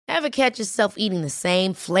Ever catch yourself eating the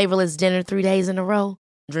same flavorless dinner 3 days in a row?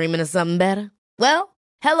 Dreaming of something better? Well,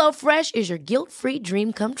 HelloFresh is your guilt-free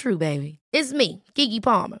dream come true, baby. It's me, Keke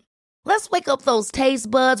Palmer. Let's wake up those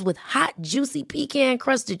taste buds with hot, juicy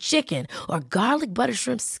pecan-crusted chicken or garlic butter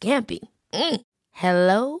shrimp scampi.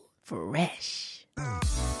 Hello Fresh.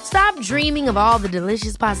 Stop dreaming of all the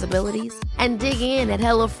delicious possibilities and dig in at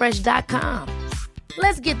HelloFresh.com.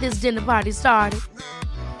 Let's get this dinner party started.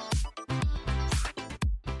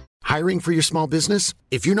 Hiring for your small business?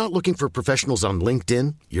 If you're not looking for professionals on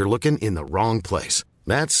LinkedIn, you're looking in the wrong place.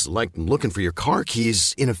 That's like looking for your car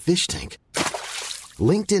keys in a fish tank.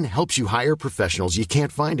 LinkedIn helps you hire professionals you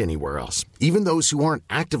can't find anywhere else, even those who aren't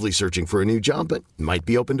actively searching for a new job but might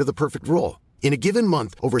be open to the perfect role. In a given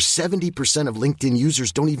month, over 70% of LinkedIn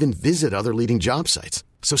users don't even visit other leading job sites.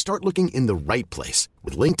 So start looking in the right place.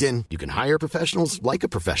 With LinkedIn, you can hire professionals like a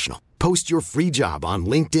professional. Post your free job on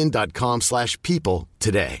linkedin.com/people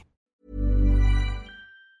today.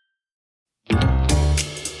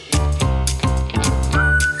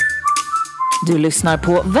 Du lyssnar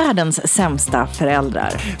på världens sämsta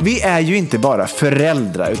föräldrar. Vi är ju inte bara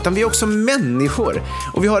föräldrar utan vi är också människor.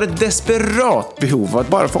 Och vi har ett desperat behov av att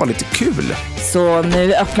bara få lite kul. Så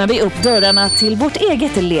nu öppnar vi upp dörrarna till vårt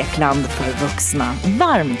eget lekland för vuxna.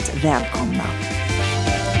 Varmt välkomna.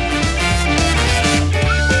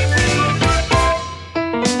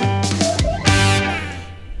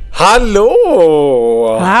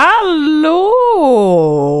 Hallå! Hallå!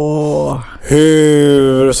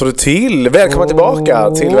 Hur står det till? Välkomna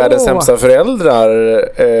tillbaka till världens sämsta föräldrar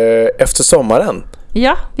efter sommaren.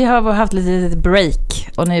 Ja, vi har haft lite break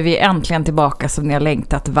och nu är vi äntligen tillbaka som ni har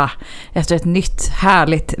längtat, va? Efter ett nytt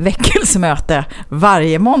härligt väckelsemöte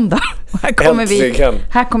varje måndag. Här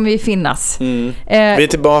kommer vi finnas. Vi är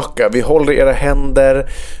tillbaka, vi håller era händer,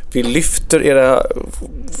 vi lyfter era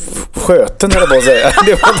sköten, eller vad säga.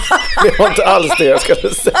 Det var inte alls det jag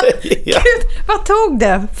skulle säga. Gud, vad tog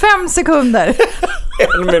det? 5 sekunder?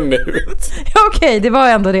 1 minut. Okej, det var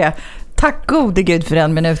ändå det. Tack gode Gud för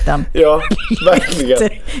 1 minuten. Ja, verkligen.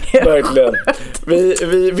 Verkligen.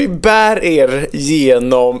 Vi bär er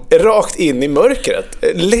genom rakt in i mörkret.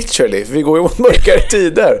 Literally, vi går ju mot mörkare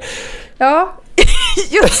tider. Ja,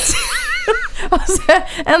 just. Alltså,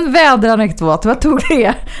 en väderanekdot, vad tog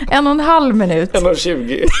det? 1,5 minut.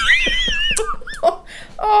 1,20.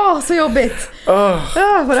 Så jobbigt.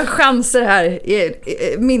 Våra chanser här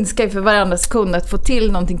minskar för varandra sekund att få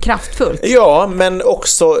till någonting kraftfullt. Ja, men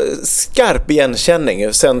också skarp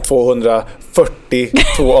igenkänning sen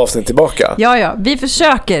 242 avsnitt tillbaka. Ja, vi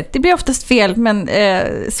försöker. Det blir oftast fel, men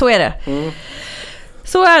så är det.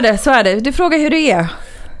 Så är det. Du frågar hur det är.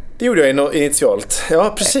 Det gjorde jag initialt.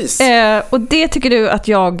 Ja, precis. Och det tycker du att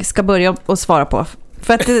jag ska börja och svara på.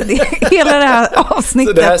 För att hela det här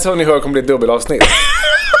avsnittet... Så det här som ni hör kommer bli ett dubbelavsnitt.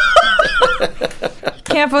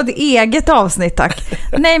 Kan jag få ett eget avsnitt, tack?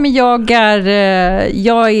 Nej, men jag är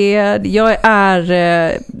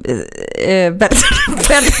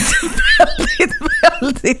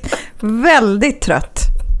väldigt trött.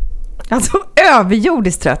 Alltså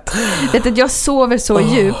överjordiskt trött. Vet att jag sover så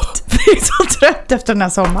djupt. För jag är så trött efter den här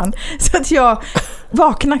sommaren. Så att jag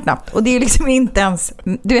vaknar knappt. Och det är liksom inte ens...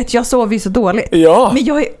 Du vet, jag sover ju så dåligt. Ja. Men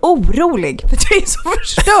jag är orolig. För jag är så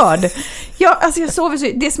förstörd. Jag sover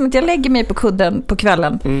så... Det är som att jag lägger mig på kudden på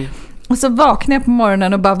kvällen. Och så vaknar jag på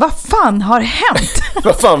morgonen och bara, vad fan har hänt?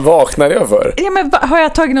 Vad fan vaknade jag för? Ja, men har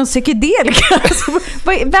jag tagit någon psykedelika? Alltså,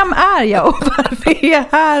 vem är jag och varför är jag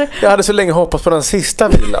här? Jag hade så länge hoppats på den sista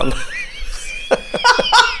vilan.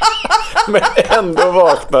 Men ändå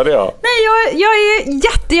vaknade jag. Nej, jag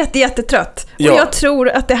är jättetrött. Ja. Och jag tror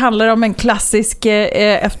att det handlar om en klassisk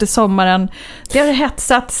efter sommaren. Det har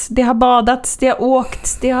hetsats, det har badats, det har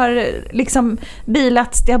åkt, det har liksom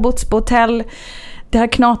bilats, det har botts på hotell. Det har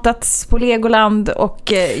knatats på Legoland och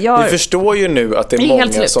Vi förstår ju nu att det är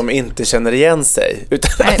många som inte känner igen sig.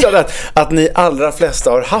 Utan att ni allra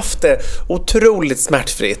flesta har haft det otroligt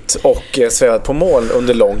smärtfritt och svävat på moln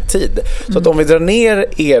under lång tid. Så att om vi drar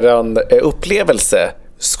ner eran upplevelse,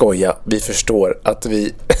 skoja, vi förstår att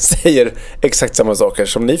vi säger exakt samma saker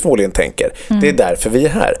som ni förmodligen tänker. Det är därför vi är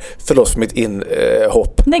här. Förlåt för mitt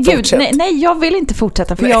inhopp. Nej, gud, nej, jag vill inte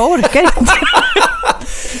fortsätta för jag orkar inte.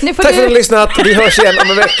 Tack för att ni har lyssnat. Vi hörs igen om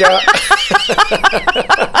en vecka.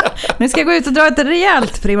 Nu ska jag gå ut och dra ett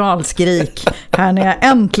rejält primalskrik här när jag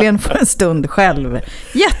äntligen får en stund själv.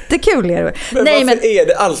 Jättekul är det. Men varför är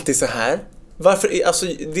det alltid så här? Varför alltså,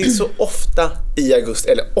 det är så ofta i augusti,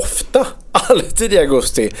 eller ofta, alltid i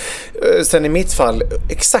augusti, sen i mitt fall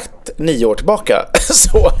exakt 9 år tillbaka,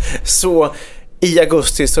 så i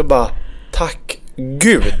augusti så bara tack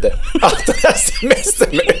Gud att den här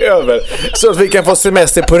semestern är över, så att vi kan få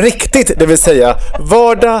semester på riktigt, det vill säga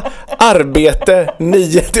vardag, arbete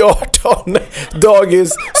 9-18,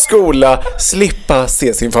 dagis, skola, slippa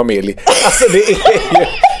se sin familj. Alltså det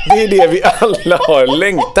är det vi alla har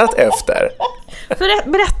längtat efter.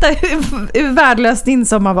 Berätta hur värdelös din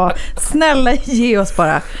sommar var. Snälla, ge oss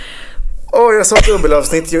bara. Jag sa ett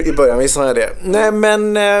dubbelavsnitt i början, visst sa jag det? Nej,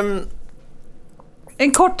 men...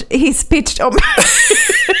 En kort hisspitch om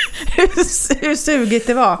hur sugigt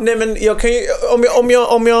det var. Nej, men jag kan ju,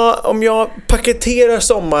 om jag paketerar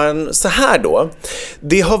sommaren så här då.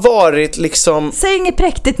 Det har varit liksom... Säg inget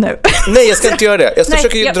präktigt nu. Nej, jag ska inte göra det. Jag ska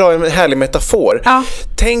försöka dra en härlig metafor. Ja.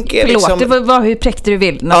 Tänk er förlåt, liksom... det var hur präktigt du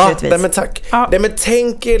vill, naturligtvis. Ja, men tack. Ja. Nej, men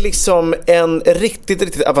tänk er liksom en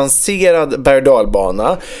riktigt avancerad berg- och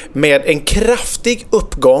dalbana med en kraftig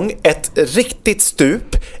uppgång, ett riktigt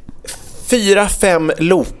stup, 4-5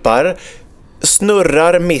 loopar,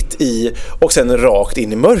 snurrar mitt i och sen rakt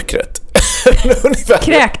in i mörkret.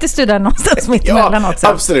 Kräktes du där någonstans mitt emellan också?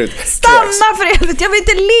 Absolut. Stanna för helvete, jag vill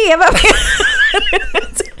inte leva med.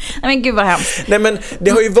 Nej, men gud vad hemskt. Nej, men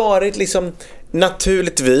det har ju varit liksom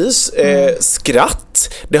naturligtvis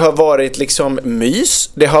skratt, det har varit liksom mys,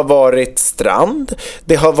 det har varit strand,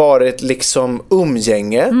 det har varit liksom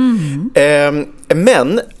umgänge.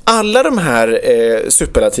 Men alla de här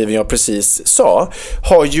superlativen jag precis sa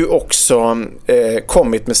har ju också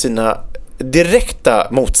kommit med sina direkta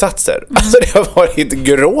motsatser. Alltså det har varit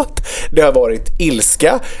gråt, det har varit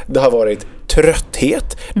ilska, det har varit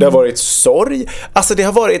trötthet, det har varit sorg. Alltså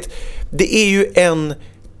det är ju en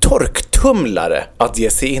torktumlare att ge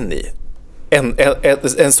sig in i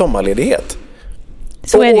en sommarledighet.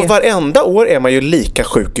 Och varenda år är man ju lika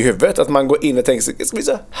sjuk i huvudet att man går in och tänker sig, det ska bli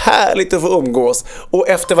så härligt att få umgås, och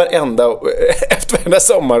efter varenda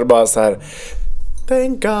sommar bara så här,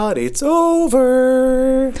 thank God it's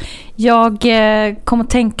over. Jag kom att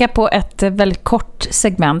tänka på ett väldigt kort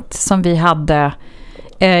segment som vi hade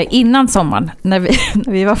innan sommaren, när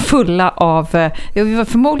vi var fulla av, vi var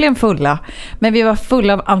förmodligen fulla, men vi var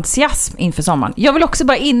fulla av entusiasm inför sommaren. Jag vill också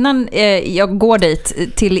bara, innan jag går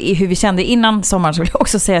dit till hur vi kände innan sommaren, så vill jag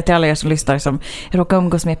också säga till alla er som lyssnar som råkar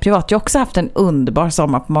umgås med privat, jag har också haft en underbar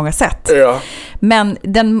sommar på många sätt. Ja. Men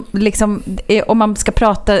den liksom, om man ska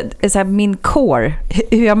prata så här, min core,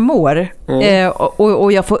 hur jag mår,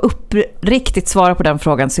 och jag får uppriktigt svara på den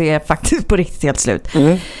frågan, så är jag faktiskt på riktigt helt slut.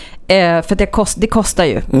 För det kostar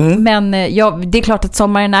ju. Men det är klart att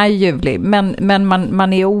sommaren är ljuvlig, men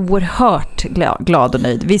man är oerhört glad och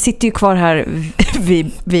nöjd. Vi sitter ju kvar här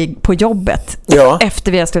på jobbet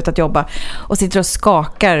efter vi har slutat jobba och sitter och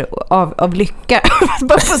skakar av lycka.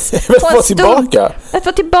 Att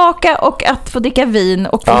få tillbaka och att få dricka vin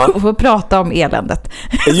och få prata om eländet.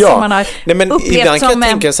 Som man har upplevt som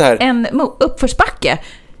en uppförsbacke.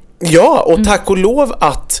 Ja, och tack och lov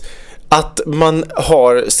att man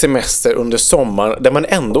har semester under sommaren där man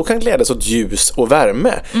ändå kan glädjas åt ljus och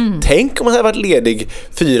värme. Tänk om man hade varit ledig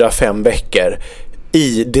 4-5 veckor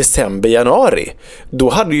i december, januari. Då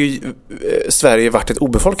hade ju Sverige varit ett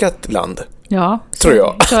obefolkat land. Ja, tror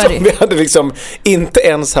jag. Vi hade liksom inte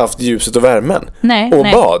ens haft ljuset och värmen och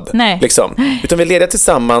bad. Liksom. Utan vi leder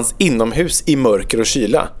tillsammans inomhus i mörker och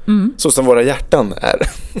kyla. Så som våra hjärtan är.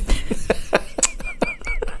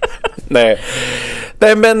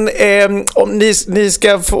 Nej, men om ni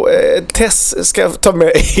ska få Tess ska ta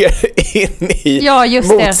med er in i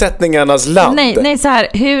motsättningarnas land. Nej, så här,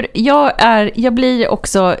 hur jag blir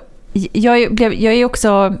också, jag är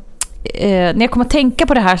också när jag kommer att tänka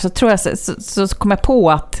på det här, så tror jag så kommer jag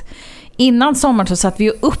på att innan sommaren så satt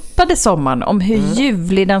vi och uppade sommaren om hur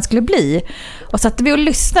ljuvlig den skulle bli. Och satt vi och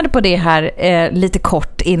lyssnade på det här lite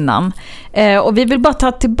kort innan. Och vi vill bara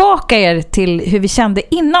ta tillbaka er till hur vi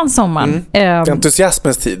kände innan sommaren.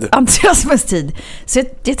 Entusiasmens tid. Entusiasmens tid. Så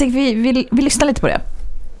jag tänkte vi lyssnar lite på det.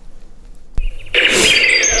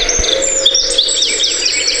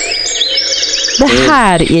 Det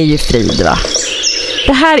här är ju frid, va?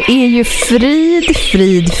 Det här är ju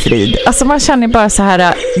frid. Alltså man känner bara så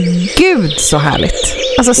här, gud så härligt.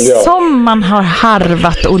 Alltså som man har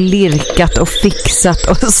harvat och lirkat och fixat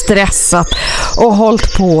och stressat och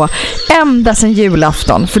hållit på ända sedan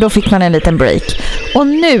julafton, för då fick man en liten break. Och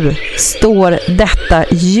nu står detta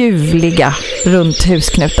ljuvliga runt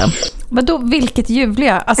husknuten. Vadå, vilket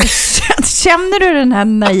ljuvliga? Alltså känner du den här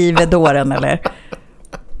naive dåren eller?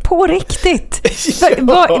 På riktigt.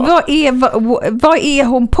 Vad är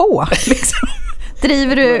hon på? Liksom?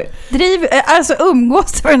 Alltså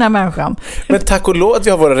umgås med den här människan. Men tack och lov att vi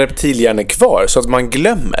har våra reptilhjärnor kvar så att man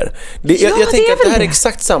glömmer. Jag tänker att det här är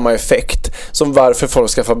exakt samma effekt som varför folk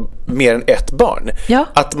ska få mer än ett barn. Ja.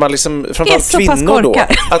 Att man liksom, framförallt kvinnor då,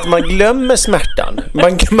 att man glömmer smärtan.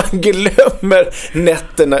 Man glömmer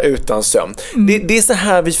nätterna utan sömn. Det är så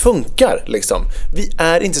här vi funkar liksom. Vi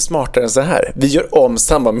är inte smartare än så här. Vi gör om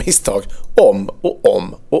samma misstag om och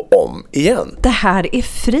om och om igen. Det här är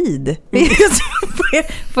frid.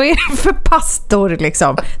 Vad är det för pastor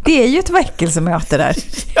liksom? Det är ju ett väckelsemöte där.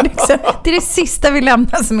 Ja. Det är det sista vi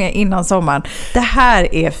lämnas med innan sommaren. Det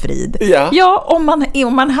här är frid. Ja,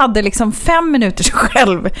 om man hade liksom 5 minuters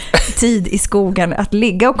själv tid i skogen att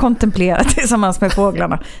ligga och kontemplera tillsammans med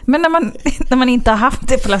fåglarna. Men när man inte har haft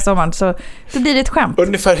det på hela sommaren så blir det ett skämt.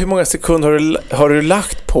 Ungefär hur många sekunder har du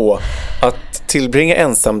lagt på att tillbringa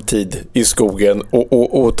ensamtid i skogen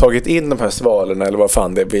och tagit in de här svalorna eller vad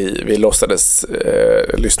fan det vi låtsades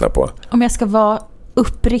lyssna på? Om jag ska vara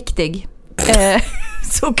uppriktig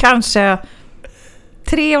så kanske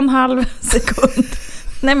 3,5 sekund.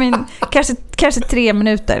 Nej men kanske 3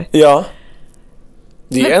 minuter. Ja.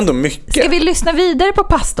 Det är ändå mycket. Ska vi lyssna vidare på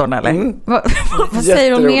pastorn eller? Vad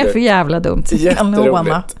säger de mer för jävla dumt?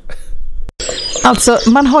 Jätteroligt. Alltså,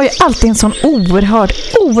 man har ju alltid en sån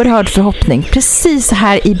oerhörd förhoppning precis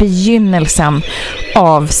här i begynnelsen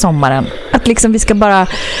av sommaren. Att liksom vi ska bara...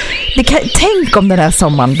 tänk om den här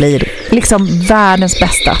sommaren blir liksom världens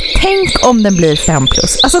bästa. Tänk om den blir 5+.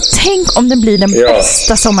 Alltså, tänk om den blir den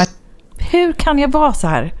bästa sommaren. Hur kan jag vara så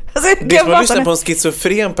här? Alltså, det är som att lyssna på en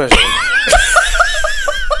schizofren person.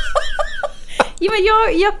 Ja, men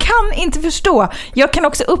jag kan inte förstå. Jag kan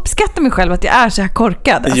också uppskatta mig själv att jag är så här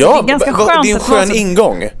korkad. Alltså, ja, det är ganska skönt. Det är en skön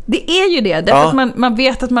ingång. Det är ju det. Därför att man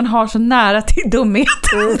vet att man har så nära till dumhet.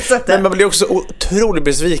 Men man blir också otroligt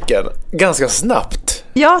besviken ganska snabbt.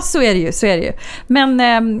 Ja, så är det ju. Men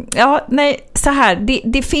så här,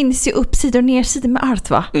 det finns ju uppsidor och nersidor med allt,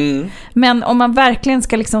 va? Men om man verkligen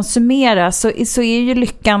ska liksom summera så är ju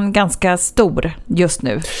lyckan ganska stor just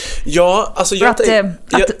nu. Ja, alltså att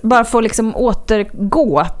bara få liksom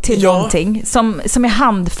återgå till någonting som är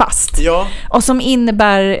handfast. Ja. Och som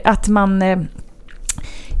innebär att man...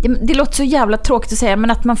 det låter så jävla tråkigt att säga,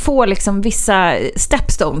 men att man får liksom vissa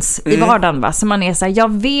stepstones i vardagen, va? Så man är så här,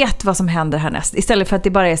 jag vet vad som händer härnäst. Istället för att det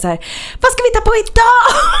bara är så här, vad ska vi ta på idag?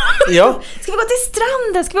 Ja. Ska vi gå till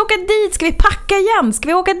stranden? Ska vi åka dit? Ska vi packa igen? Ska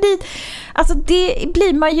vi åka dit? Alltså det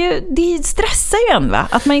stressar ju en, va?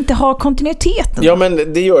 Att man inte har kontinuiteten. Ja,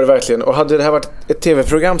 men det gör det verkligen. Och hade det här varit ett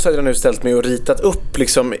tv-program så hade jag nu ställt mig och ritat upp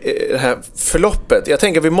liksom det här förloppet. Jag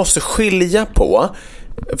tänker att vi måste skilja på,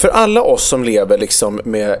 för alla oss som lever liksom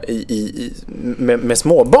med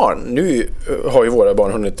småbarn. Nu har ju våra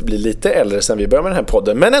barn hunnit bli lite äldre sedan vi började med den här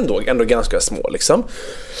podden, men ändå ganska små liksom.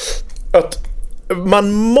 Att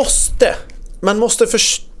man måste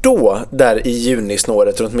förstå där i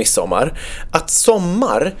junisnåret runt midsommar att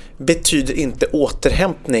sommar betyder inte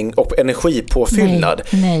återhämtning och energipåfyllnad.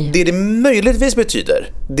 Nej. Det möjligtvis betyder,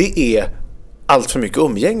 det är allt för mycket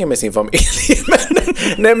umgänge med sin familj.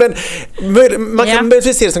 men man kan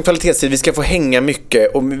möjligtvis se det som kvalitetstid. Vi ska få hänga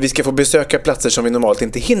mycket och vi ska få besöka platser som vi normalt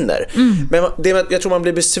inte hinner. Men det jag tror man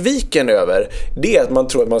blir besviken över, det är att man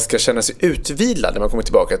tror att man ska känna sig utvilad när man kommer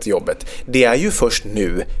tillbaka till jobbet. Det är ju först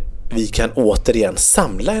nu vi kan återigen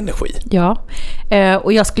samla energi. Ja,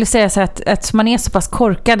 och jag skulle säga så att man är så pass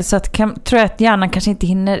korkad så att tror jag att hjärnan kanske inte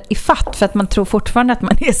hinner ifatt, för att man tror fortfarande att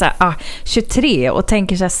man är så här 23 och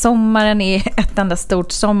tänker så här, sommaren är ett enda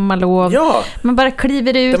stort sommarlov. Ja. Man bara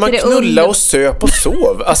kliver ut. Där man knulla och söp och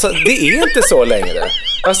sov. Alltså det är inte så längre.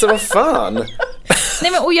 Alltså vad fan.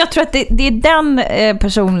 Nej, men, och jag tror att det är den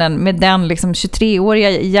personen med den liksom 23-åriga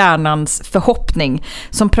hjärnans förhoppning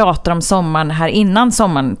som pratar om sommaren här innan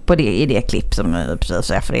sommaren i det klipp som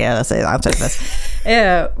precis refererar sig.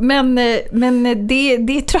 Men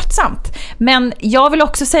det är tröttsamt. Men jag vill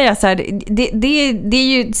också säga så här,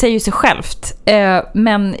 det säger ju sig självt.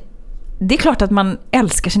 Men det är klart att man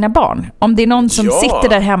älskar sina barn. Om det är någon som sitter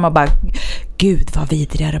där hemma och bara, gud vad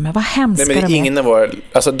vidriga de är, vad hemska de är. Men ingen av våra,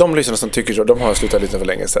 alltså de lyssnare som tycker så, de har slutat lyssna för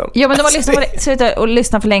länge sedan. Ja, men de har slutat att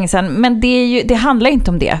lyssna för länge sedan. Men det handlar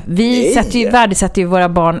inte om det. Vi värdesätter ju våra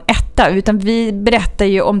barn etta, utan vi berättar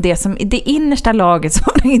ju om det som det innersta laget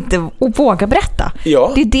som de inte vågar berätta.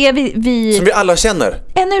 Ja. Det är det vi som vi alla känner.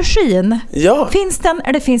 Energin. Ja. Finns den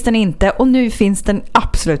eller finns den inte? Och nu finns den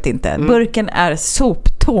absolut inte. Burken är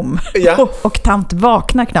soptom. Ja. Och tant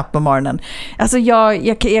vaknar knappt på morgonen. Alltså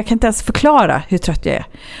jag kan inte ens förklara hur trött jag är.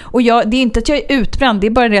 Och det är inte att jag är utbränd, det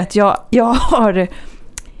är bara det att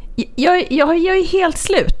Jag är helt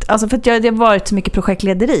slut. Alltså för att det har varit så mycket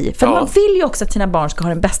projektlederi. För man vill ju också att sina barn ska ha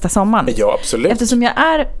den bästa sommaren. Ja, absolut. Eftersom jag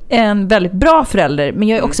är en väldigt bra förälder, men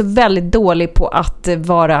jag är också väldigt dålig på att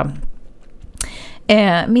vara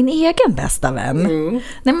min egen bästa vän.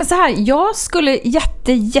 Nej, men så här, jag skulle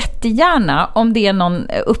jättegärna, om det är någon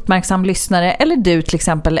uppmärksam lyssnare, eller du till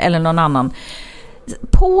exempel, eller någon annan,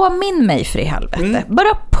 påminn mig för i helvete.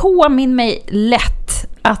 Bara påminn mig lätt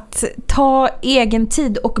att ta egen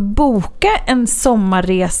tid och boka en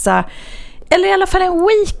sommarresa, eller i alla fall en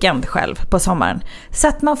weekend själv på sommaren, så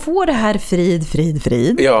att man får det här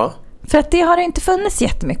frid. Ja. För att det har det inte funnits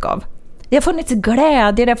jättemycket av. Det har funnits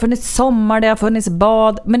glädje, det har funnits sommar, det har funnits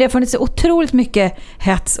bad, men det har funnits otroligt mycket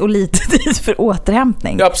hets och lite tid för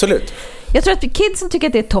återhämtning. Ja, absolut. Jag tror att kidsen tycker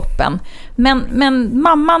att det är toppen, men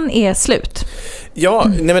mamman är slut. Ja,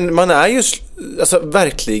 nej, men man är ju alltså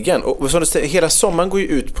verkligen, och som du säger, hela sommaren går ju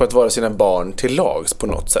ut på att vara sina barn till lags på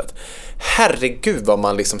något sätt. Herregud vad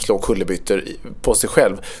man liksom slår kullerbyttor på sig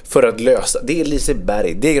själv för att lösa. Det är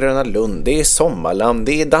Liseberg, det är Gröna Lund, det är Sommarland,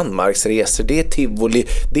 det är Danmarksresor, det är Tivoli,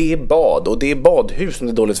 det är bad och det är badhus om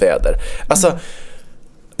det är dåligt väder. Alltså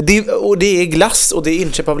det är glass och det är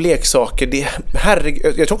inköp av leksaker.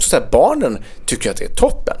 Herregud, jag tror också så här, barnen tycker att det är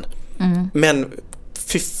toppen. Men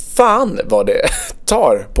fy fan vad det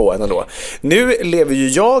tar på en ändå. Nu lever ju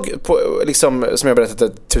jag på, liksom, som jag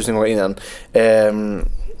berättade 1000 gånger innan,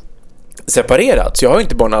 separerat. Så jag har ju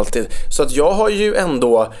inte barn alltid. Så att jag har ju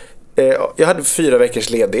ändå jag hade 4 veckors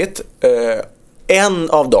ledigt. En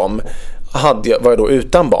av dem var jag då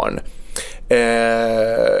utan barn.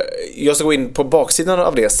 Jag ska gå in på baksidan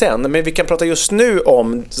av det sen, men vi kan prata just nu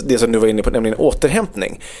om det som du var inne på, nämligen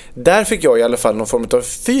återhämtning. Där fick jag i alla fall någon form av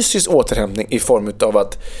fysisk återhämtning i form av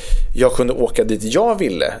att jag kunde åka dit jag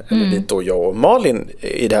ville, eller dit då jag och Malin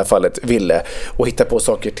i det här fallet ville, och hitta på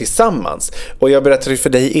saker tillsammans. Och jag berättade för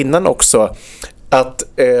dig innan också att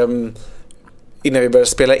innan vi började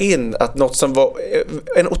spela in, att något som var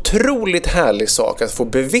en otroligt härlig sak att få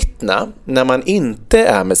bevittna när man inte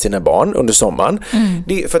är med sina barn under sommaren.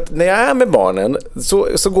 För att när jag är med barnen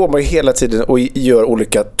så går man ju hela tiden och gör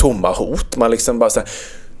olika tomma hot. Man liksom bara säger,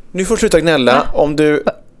 nu får du sluta gnälla om du...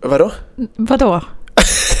 Vadå?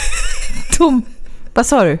 Vad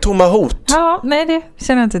sa du? Tomma hot. Ja, nej, det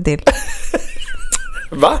känner jag inte till.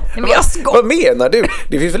 Va? Vad menar du?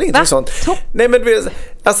 Det finns väl inte sånt? Nej, men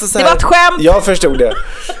alltså, så här, det var ett skämt. Jag förstod det.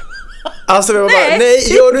 Alltså jag bara,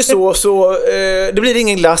 nej, gör du så det blir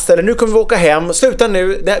ingen glass, eller nu kommer vi åka hem, sluta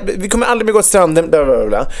nu, vi kommer aldrig mer gå till stranden,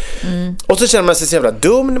 bla. Och så känner man sig så jävla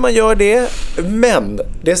dum när man gör det. Men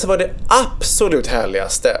det som var det absolut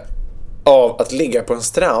härligaste av att ligga på en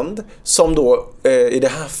strand, som då i det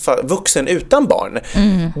här fallet vuxen utan barn,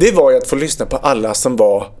 det var ju att få lyssna på alla som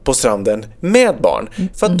var på stranden med barn,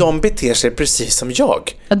 för att de beter sig precis som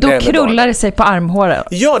jag. Då krullar det sig på armhåret.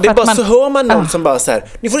 Ja, det är bara så hör man någon som bara så här,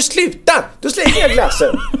 ni får sluta, då slänger jag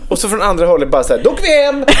glassen. Och så från andra hållet bara så här, då åker vi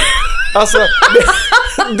hem. Alltså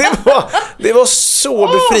det var så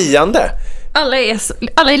befriande. Alla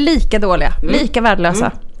är lika dåliga, lika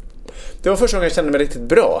värdelösa. Det var första gången jag kände mig riktigt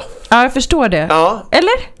bra. Ja, jag förstår det. Ja.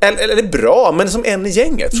 Eller bra, men som en i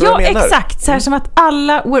gänget. Ja, exakt. Så här som att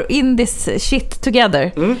alla we're in this shit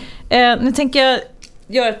together. Nu tänker jag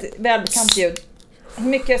göra ett välbekant ljud. Hur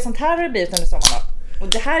mycket sånt här har det blivit under sommaren? Och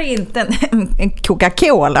det här är inte en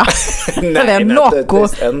Coca-Cola. Nej, eller en Nocco.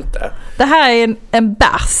 Inte. Det här är en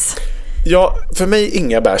bass. Ja, för mig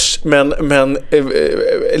inga bärs, men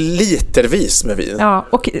litervis med vin. Ja,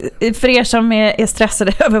 och för er som är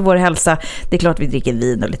stressade över vår hälsa, det är klart vi dricker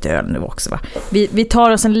vin och lite öl nu också, va? Vi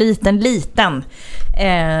tar oss en liten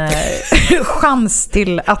chans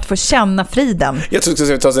till att få känna friden. Jag tror att vi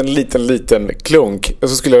ska ta oss en liten klunk. Och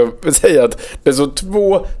så skulle jag säga att det är så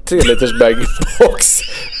 2 3-liters bagbox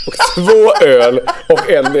och 2 öl och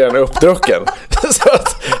en redan uppdrucken.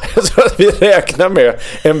 Så att vi räknar med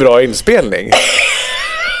en bra inspelning.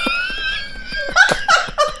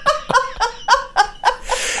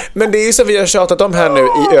 Men det är ju som vi har tjatat om här nu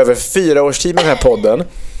i över 4 års tid med den här podden,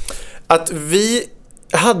 att vi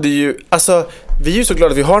hade ju, alltså vi är ju så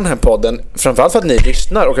glada att vi har den här podden, framförallt för att ni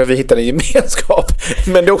lyssnar och att vi hittar en gemenskap,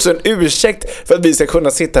 men det är också en ursäkt för att vi ska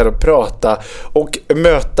kunna sitta här och prata och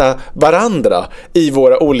möta varandra i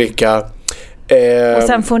våra olika och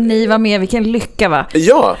sen får ni vara med, vilken lycka, va?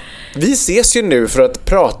 Ja, vi ses ju nu för att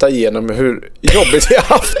prata igenom hur jobbigt vi har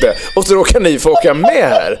haft det, och så kan ni få åka med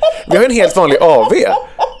här. Vi har en helt vanlig AV,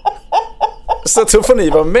 så då får ni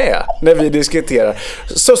vara med när vi diskuterar.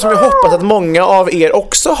 Så som jag hoppas att många av er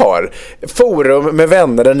också har forum med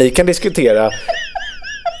vänner där ni kan diskutera.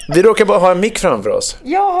 Vi råkar bara ha en mick framför oss.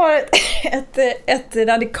 Jag har ett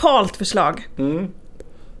radikalt förslag.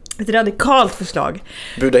 Ett radikalt förslag.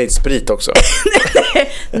 Buda hit sprit också.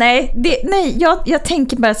 Nej, jag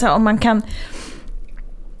tänker bara så här, om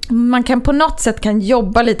man kan på något sätt kan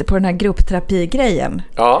jobba lite på den här gruppterapi-grejen.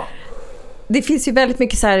 Ja. Det finns ju väldigt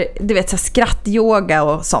mycket så här, du vet, så här skrattyoga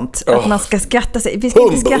och sånt. Att man ska skratta sig. Vi ska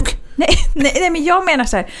inte skratta. Nej, men jag menar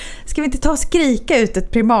så här, ska vi inte ta och skrika ut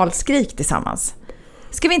ett primalskrik tillsammans?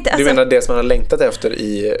 Ska vi inte, alltså... Du menar det som man har längtat efter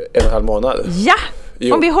i 1,5 månad? Ja!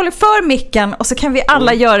 Jo. Om vi håller för micken och så kan vi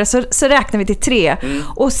alla göra det, så räknar vi till 3.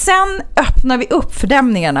 Och sen öppnar vi upp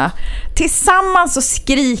fördämningarna. Tillsammans så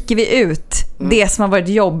skriker vi ut det som har varit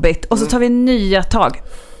jobbigt och så tar vi nya tag.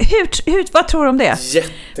 Vad tror du om det?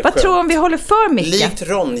 Jätteskönt. Vad tror du om vi håller för micken? Likt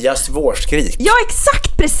Ronjas vårskrik. Ja,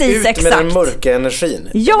 exakt, precis, ut exakt. med den mörka energin.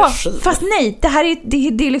 Ja, fast nej, det här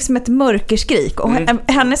det är liksom ett mörkerskrik. Och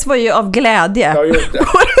hennes var ju av glädje. Ja, just det.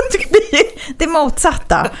 Det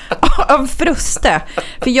motsatta. Av fruste.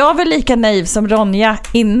 För jag var lika naiv som Ronja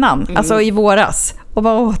innan. Alltså i våras. Och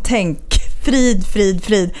bara, tänk. Frid.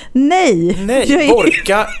 Nej.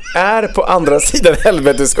 Borka är på andra sidan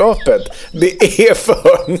helveteskapet. Det är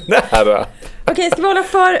för nära. Okej, ska vi hålla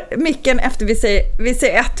för micken efter vi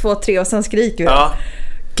säger 1, 2, 3 och sen skriker vi. Ja.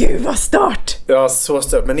 Gud, vad start. Ja, så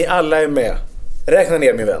stört. Men ni alla är med. Räkna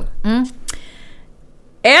ner, min vän.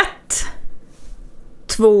 1,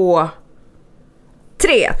 2,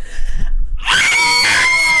 3.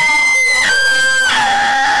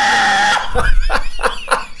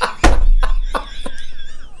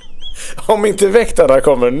 Om inte väktarna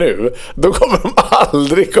kommer nu, då kommer de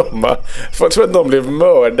aldrig komma. För jag tror att de blev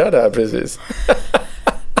mördade här precis.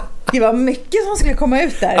 Det var mycket som skulle komma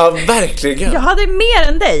ut där. Ja, verkligen. Jag hade mer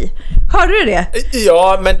än dig. Hörde du det?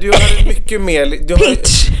 Ja, men du hade mycket mer...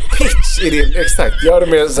 Pitch i din, exakt. Jag hade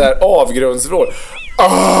mer så här avgrundsvrål.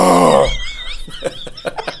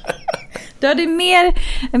 Du hade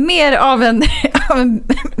mer av en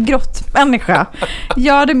grottmänniska.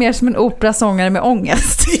 Jag hade mer som en operasångare med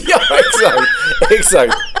ångest. Ja,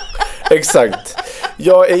 exakt.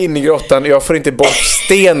 Jag är inne i grottan och jag får inte bort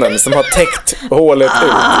stenen som har täckt hålet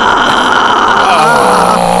ut.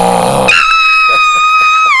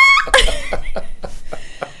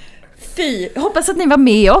 Fy, hoppas att ni var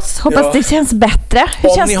med oss. Hoppas det känns bättre.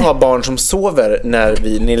 Om ni har barn som sover när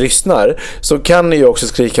ni lyssnar, så kan ni ju också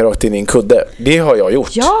skrika rakt in i en kudde. Det har jag gjort.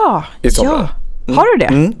 Ja. Har du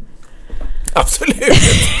det?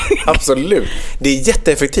 Absolut. Det är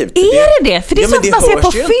jätteeffektivt. Är det? För det är sånt man ser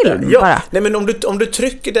på film bara. Nej, men om du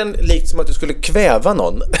trycker den likt som att du skulle kväva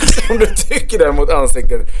någon. Om du trycker den mot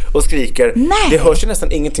ansiktet och skriker. Nej. Det hörs ju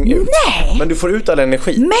nästan ingenting ut. Nej. Men du får ut all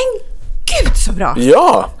energi. Men gud så bra.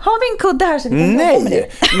 Ja. Har vi en kudde här så vi kan gå med det?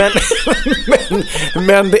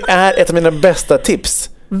 Men det är ett av mina bästa tips.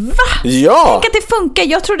 Va? Ja. Tänk att det funkar.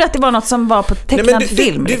 Jag trodde att det var något som var på tecknad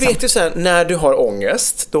film. Du vet ju så här, när du har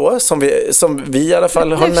ångest då, som vi i alla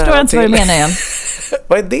fall har nära till. Jag förstår inte vad du menar igen.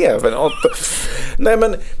 Vad är det för något? Nej,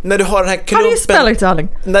 men när du har den här klumpen,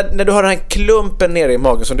 när du har den här klumpen nere i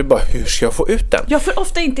magen som du bara, hur ska jag få ut den? Jag får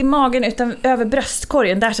ofta inte i magen utan över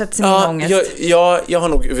bröstkorgen. Där sätter sig min ångest. Jag har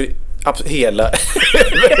nog hela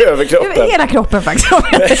överkroppen. Hela kroppen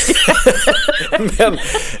faktiskt.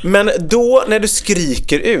 men då när du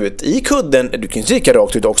skriker ut i kudden, du kan skrika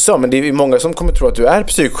rakt ut också, men det är många som kommer tro att du är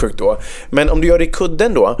psyksjuk då. Men om du gör det i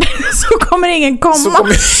kudden då så kommer ingen komma.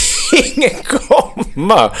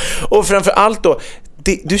 Och framförallt då,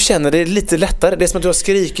 du känner det lite lättare. Det är som att du har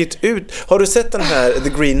skrikit ut. Har du sett den här The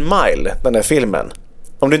Green Mile, den här filmen?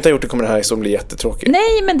 Om du inte har gjort det kommer den här som blir jättetråkig.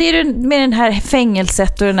 Nej, men det är med den här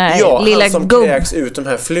fängelset och den här lilla som kräks ut de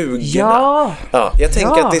här flugorna. Ja, jag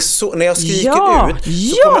tänker att det är så, när jag skriker ut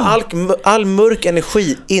så kommer all mörk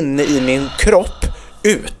energi inne i min kropp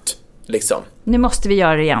ut, liksom. Nu måste vi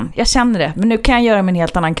göra det igen. Jag känner det, men nu kan jag göra med en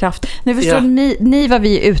helt annan kraft. Nu förstår ni vad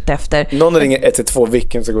vi är ute efter. Någon ringer 112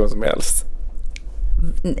 vilken sekund som helst.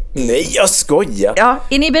 Nej, jag skojar. Ja,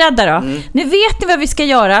 är ni beredda då? Nu vet ni vad vi ska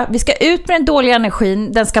göra. Vi ska ut med den dåliga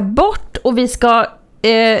energin. Den ska bort och vi ska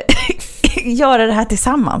göra det här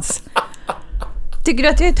tillsammans. Tycker du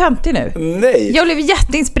att jag är töntig nu? Nej. Jag blev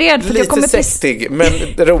jätteinspirerad. För lite jag kommer sexig, men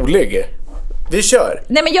rolig. Vi kör.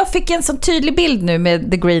 Nej, men jag fick en sån tydlig bild nu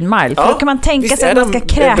med The Green Mile. För då kan man tänka sig att man ska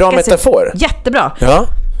kräkas. En bra metafor. Jättebra. Ja.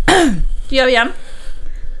 Gör vi igen.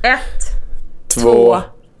 1, 2,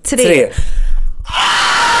 3.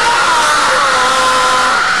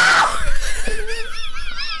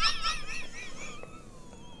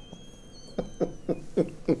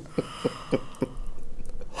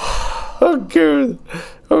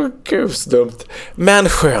 Åh gud, så dumt. Men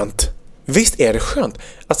skönt. Visst är det skönt.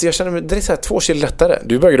 Alltså jag känner mig, det är så här 2 kilo lättare.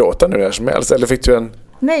 Du börjar gråta nu där som helst. Eller fick du en...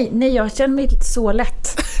 Nej, jag känner mig så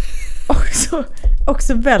lätt. Och så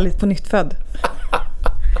Också väldigt på nyttfödd.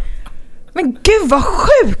 Men gud vad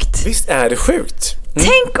sjukt! Visst är det sjukt?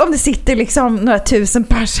 Tänk om det sitter liksom några tusen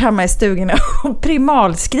pers hemma i stugan och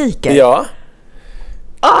primalskriker. Ja.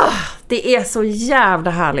 Det är så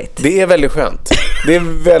jävla härligt. Det är väldigt skönt. Det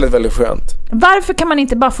är väldigt, väldigt skönt. Varför kan man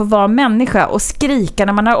inte bara få vara människa och skrika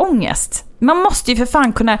när man har ångest? Man måste ju för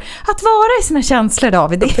fan kunna att vara i sina känslor,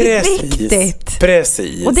 David. Det är viktigt.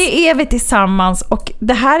 Precis. Och det är vi tillsammans. Och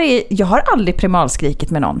det här är, jag har aldrig primalskrikit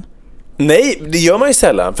med någon. Nej, det gör man ju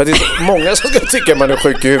sällan. För det är så många som ska tycka att man är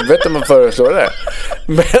sjuk i huvudet när man föreslår det.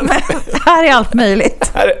 Men här är allt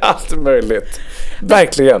möjligt. Här är allt möjligt.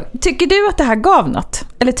 Verkligen. Tycker du att det här gav något?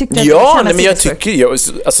 Eller tyckte du ja, nej, men jag tycker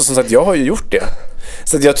alltså som sagt, jag har ju gjort det.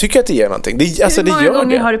 Så jag tycker att det ger någonting. Hur många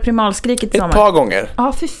gånger har du primalskrikit? Ett par gånger.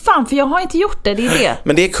 Ja, för fan, för jag har inte gjort det, det är det.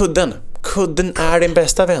 Men det är kudden. Kudden är din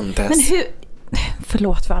bästa vän. Men hur...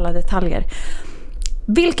 Förlåt för alla detaljer.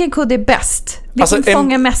 Vilken kudde är bäst? Vilken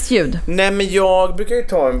fångar mest ljud? Nej, men jag brukar ju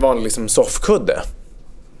ta en vanlig liksom soffkudde.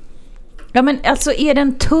 Ja, men alltså är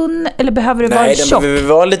den tunn eller behöver det vara tjock? Nej, den behöver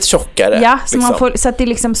vara lite tjockare. Ja, så, liksom. Man får, så att det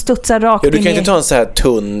liksom studsar rakt in. Du kan ju inte ta en så här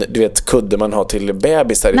tunn, du vet, kudde man har till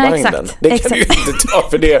bebisar i vagnen. Exakt, det kan du ju inte ta,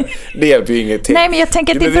 för det hjälper ju ingenting. Nej, men jag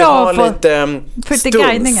tänker att det är bra att få lite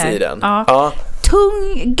guidningar i den. Ja.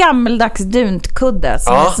 Tung, gammeldags duntkudde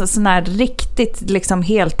som är sån här riktigt liksom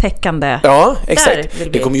heltäckande. Ja, exakt.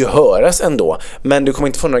 Det kommer ju höras ändå, men du kommer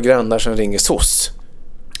inte få några grannar som ringer SOS.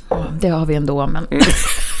 Det har vi ändå, men...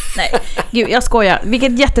 Nej, gud, jag skojar.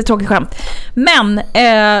 Vilket jättetråkigt skämt. Men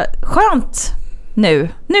skönt nu.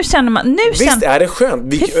 Nu känner man... Visst är det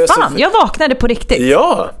skönt. Fan, jag vaknade på riktigt.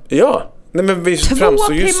 Ja. Nej, men vi 2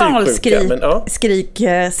 primalskrik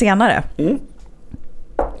senare. Mm.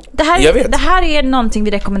 Det här är någonting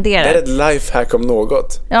vi rekommenderar. Det är ett lifehack om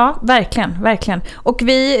något. Ja, verkligen. Och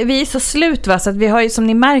vi är så slut, va? Så att vi har ju, som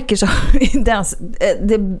ni märker, så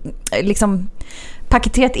det liksom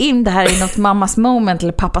paketerat in det här i något mammas moment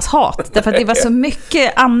eller pappas hat. Därför att det var så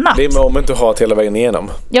mycket annat. Det är moment att hat hela vägen igenom.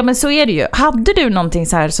 Ja, men så är det ju. Hade du någonting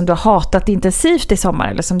så här som du har hatat intensivt i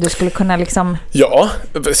sommar? Eller som du skulle kunna liksom... Ja,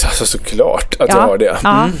 alltså såklart att jag har det.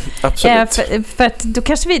 Absolut. För att då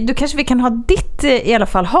kanske vi kan ha ditt i alla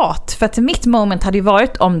fall hat. För att mitt moment hade ju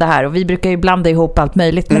varit om det här. Och vi brukar ju blanda ihop allt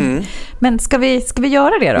möjligt. Men ska vi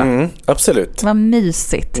göra det då? Absolut. Vad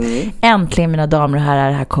mysigt. Äntligen, mina damer och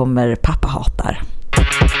herrar, här kommer Pappa hatar.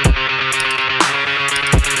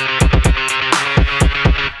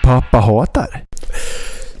 Pappa hatar.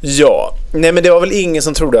 Ja, nej, men det var väl ingen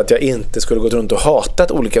som trodde att jag inte skulle gå runt och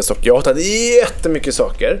hatat olika saker. Jag har hatat jättemycket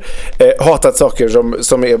saker. Hatat saker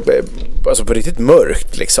som är alltså på riktigt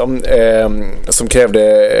mörkt liksom. Som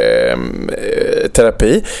krävde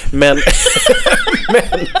terapi. Men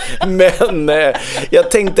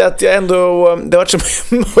jag tänkte att jag ändå, det har varit så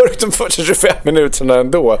mörkt de första 25 minuterna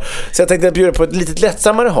ändå. Så jag tänkte att bjuda på ett litet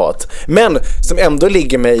lättsammare hat. Men som ändå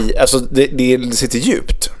ligger mig, alltså det sitter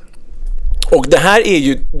djupt. Och det här är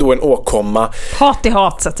ju då en åkomma. Hat i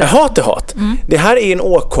hat, så att säga. Hat i hat. Det här är en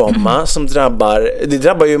åkomma som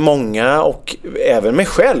drabbar ju många och även mig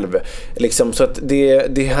själv. Liksom, så att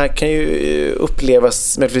det här kan ju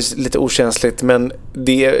upplevas lite okänsligt, men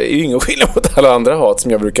det är ju ingen skillnad mot alla andra hat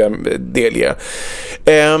som jag brukar delge.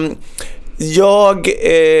 Jag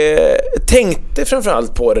tänkte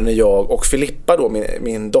framförallt på det när jag och Filippa då,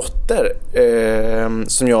 min dotter,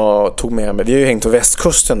 som jag tog med mig. Vi har ju hängt på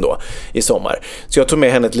västkusten då i sommar. Så jag tog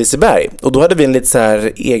med henne till Liseberg. Och då hade vi en lite så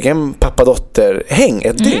här egen pappa-dotter-häng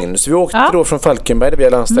ett dygn. Så vi åkte då från Falkenberg, där vi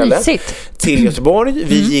är landställe, till Göteborg.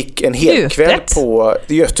 Vi gick en hel kväll på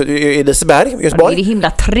i Liseberg. Göteborg. Det är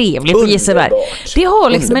himla trevligt på Liseberg. Det har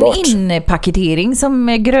liksom en inpaketering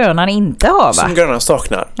som Grönan inte har, va? Som Grönan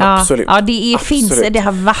saknar, absolut. Ja, finns det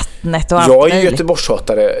här vattnet och allt. Jag är ju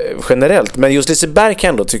Göteborgshatare generellt, men just Liseberg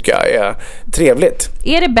kan då tycka jag är trevligt.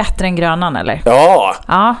 Är det bättre än Grönan, eller?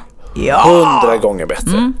 Ja. 100 gånger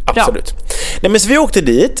bättre. Absolut. Nej, men så vi åkte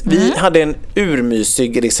dit. Vi hade en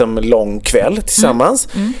urmysig liksom, lång kväll tillsammans.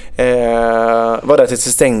 Var där tills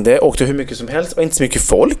det stängde. Åkte hur mycket som helst. Och inte så mycket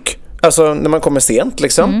folk. Alltså när man kommer sent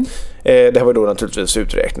liksom. Det här var då naturligtvis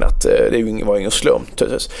uträknat. Det var ingen slum.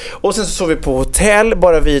 Och sen så sov vi på hotell,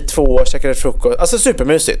 bara vi två, käkade frukost. Alltså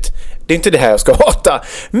supermysigt. Det är inte det här jag ska hata.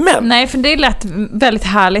 Men nej, för det lät väldigt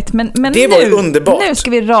härligt. Men det var ju underbart. Nu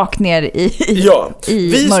ska vi rakt ner i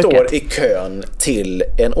vi mörkret. står i kön till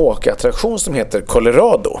en åkattraktion som heter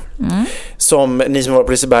Colorado. som ni som var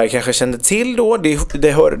på Liseberg kanske kände till då.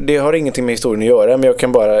 Det har ingenting med historien att göra, men jag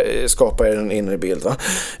kan bara skapa en inre bild. Va?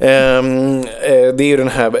 Det är ju den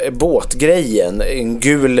här båtgrejen, en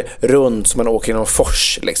gul rund som man åker genom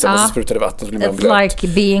fors liksom, och så sprutar det vatten så blir man blöt. It's like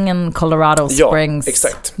being in Colorado Springs. Ja,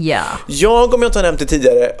 exakt. Yeah. Jag, om jag inte har nämnt det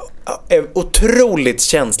tidigare, är otroligt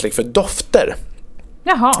känslig för dofter.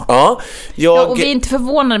 Jaha. Ja, och vi är inte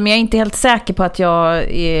förvånade, men jag är inte helt säker på att jag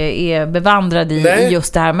är bevandrad i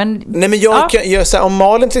just det här. Men om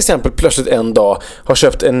Malin till exempel plötsligt en dag har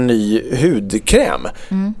köpt en ny hudkräm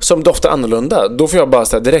som doftar annorlunda, då får jag bara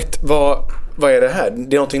säga direkt, vad är det här?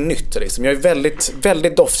 Det är någonting nytt liksom. Jag är väldigt,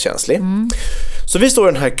 väldigt doftkänslig. Så vi står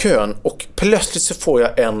i den här kön och plötsligt så får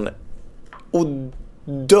jag en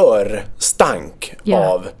odörstank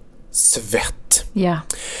av svett. Yeah.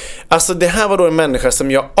 Alltså det här var då en människa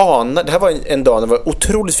som jag anade. Det här var en dag när det var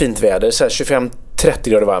otroligt fint väder, så här 25-30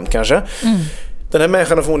 grader varmt kanske. Den här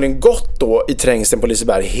människan har förmodligen gått då i trängseln på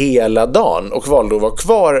Liseberg hela dagen och valde att vara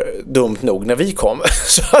kvar, dumt nog, när vi kom.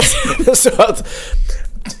 så att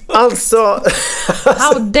alltså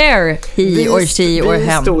how dare he or she or him.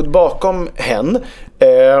 Vi stod bakom hen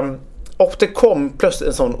och det kom plötsligt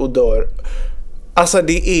en sån odör. Alltså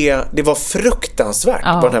det var fruktansvärt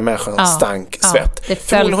på den här människan stank svett. Det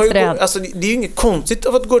föll alltså det är ju inget konstigt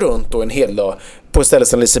av att gå runt då en hel dag på ett ställe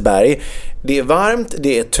som Liseberg. Det är varmt,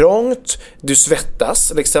 det är trångt, du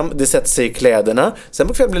svettas liksom, det sätter sig i kläderna. Sen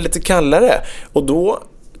på kvällen blir det lite kallare och då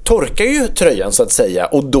torkar ju tröjan så att säga,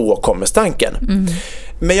 och då kommer stanken.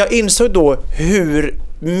 Men jag insåg då hur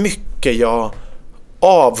mycket jag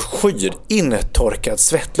avskyr intorkad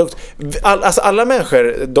svettlukt. Alltså alla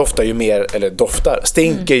människor doftar ju mer, eller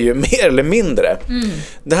stinker ju mer eller mindre.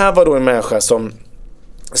 Det här var då en människa som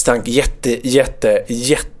stank jätte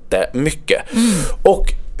mycket. Och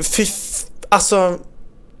alltså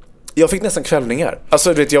jag fick nästan kvällningar.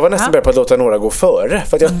 Alltså jag var nästan beredd på att låta några gå före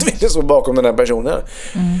för att jag inte ville stå bakom den här personen.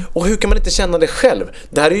 Och hur kan man inte känna det själv?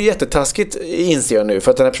 Det här är ju jättetaskigt, inser jag nu,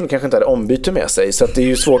 för att den här personen kanske inte hade ombyte med sig, så att det är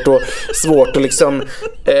ju svårt att liksom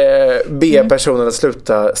be personen att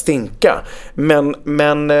sluta stinka.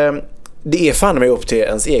 Men det är fan med upp till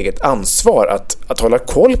ens eget ansvar att hålla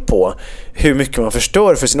koll på hur mycket man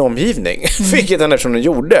förstör för sin omgivning. Vilket den här personen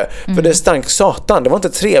gjorde. För det stank satan, det var inte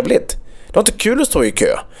trevligt. Det var inte kul att stå i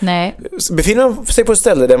kö. Nej. Befinner man sig på ett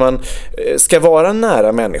ställe där man ska vara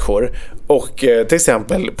nära människor och till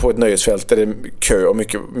exempel på ett nöjesfält där det är kö och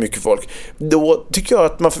mycket folk, då tycker jag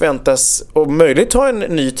att man förväntas och möjligt ha en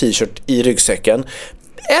ny t-shirt i ryggsäcken.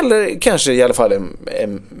 Eller kanske i alla fall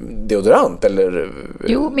en deodorant eller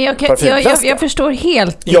men jag förstår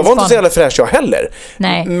helt. Jag var inte så jävla fräsch jag heller.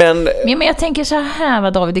 Nej. Men jag tänker så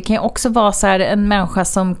här, David, det kan ju också vara så här en människa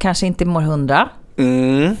som kanske inte mår 100.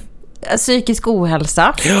 Psykisk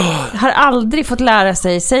ohälsa. Har aldrig fått lära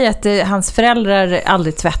sig att hans föräldrar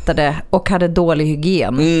aldrig tvättade och hade dålig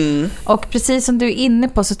hygien. Och precis som du är inne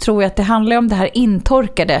på så tror jag att det handlar om det här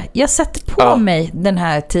intorkade. Jag sätter på mig den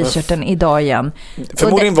här t-shirten idag igen.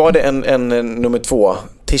 Förmodligen var det en nummer 2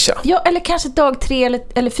 tisha. Ja, eller kanske dag 3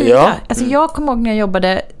 eller 4. Alltså jag kommer ihåg när jag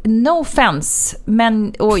jobbade, no offense,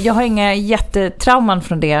 och jag har inga jättetrauman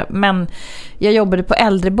från det, men jag jobbade på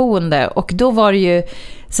äldreboende och då var det ju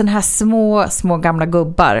sån här små gamla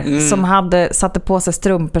gubbar som satte på sig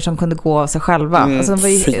strumpor som kunde gå av sig själva. Alltså de var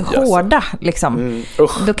ju hårda liksom.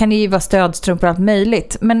 Då kan det ju vara stödstrumpor och allt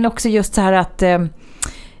möjligt. Men också just så här att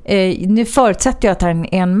nu förutsätter jag att han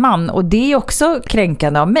är en man, och det är också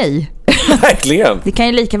kränkande av mig. Verkligen. Det kan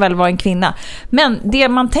ju lika väl vara en kvinna. Men det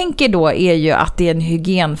man tänker då är ju att det är en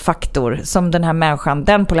hygienfaktor som den här människan,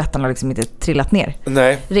 den poletten har liksom inte trillat ner.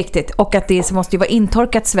 Nej. Riktigt. Och att det måste ju vara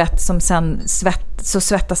intorkat svett som sen så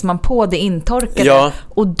svettas man på det intorkade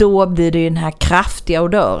och då blir det ju den här kraftiga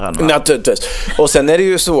odören. Naturligtvis. Och sen är det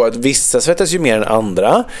ju så att vissa svettas ju mer än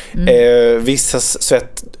andra. Vissa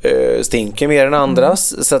svett stinker mer än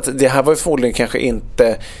andras. Så att det här var ju förmodligen kanske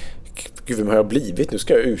inte... Gud, vem har jag blivit? Nu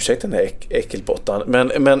ska jag ursäkta den här äckelbottan. Men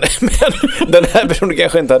den här personen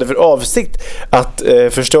kanske inte hade för avsikt att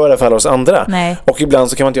förstöra för alla oss andra. Nej. Och ibland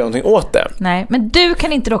så kan man inte göra någonting åt det. Nej, men du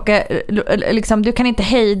kan inte du kan inte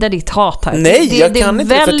hejda ditt hat här. Nej, jag kan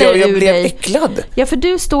inte, för att jag blev äcklad. Ja, för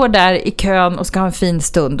du står där i kön och ska ha en fin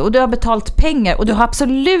stund och du har betalt pengar och du har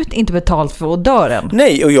absolut inte betalt för odören.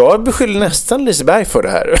 Nej, och jag beskyller nästan Liseberg för det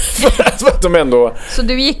här. för att de ändå... Så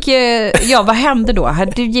du gick, vad hände då?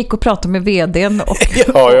 Du gick och pratade med vdn och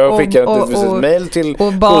jag skickade ett mejl till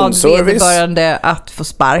och bad vederbörande att få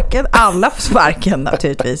sparken. Alla får sparken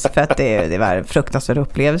naturligtvis, för att det var en fruktansvärd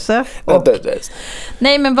upplevelse.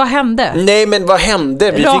 Nej, men vad hände?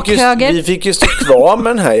 Vi fick ju stå kvar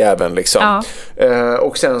med den här jäveln liksom. Ja.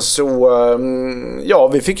 Och sen så,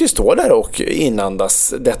 vi fick ju stå där och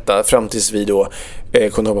inandas detta fram tills vi då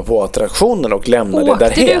kunde hoppa på attraktionen och lämna det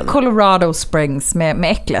därhen. Åkte du Colorado Springs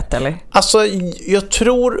med äcklet, eller? Alltså, jag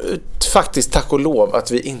tror faktiskt, tack och lov,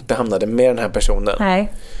 att vi inte hamnade med den här personen.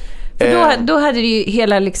 Nej. För då hade det ju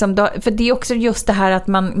hela liksom, för det är också just det här att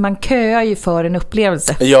man köar ju för en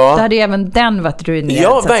upplevelse. Ja. Då hade ju även den varit ruinerad.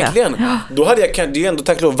 Ja, verkligen. Då hade det är ju ändå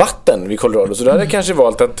tack och lov vatten vid Colorado, så då hade jag kanske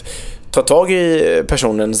valt att ta tag i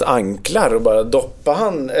personens anklar och bara doppa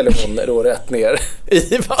han eller hon då rätt ner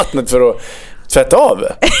i vattnet för att tvätta av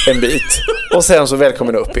en bit och sen så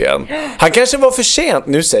välkommen upp igen. Han kanske var för sent,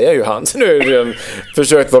 nu säger jag ju han, så nu är det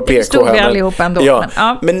försökt vara PK här. Allihopa ändå,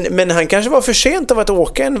 men han kanske var för sent av att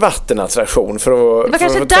åka en vattenattraktion för att, det var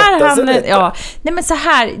kanske där han, nej men så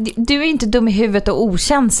här, du är inte dum i huvudet och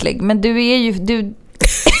okänslig, men du är ju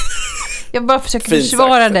jag bara försöker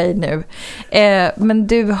försvara dig nu. Men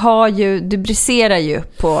du briserar ju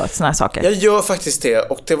på såna här saker. Jag gör faktiskt det.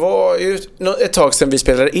 Och det var ju ett tag sedan vi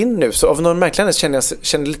spelade in nu, så av någon märklighet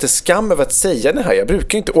kände lite skam över att säga det här. Jag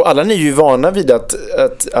brukar inte, och alla ni är ju vana vid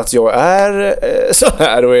att jag är så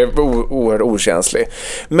här och är oerhört okänslig.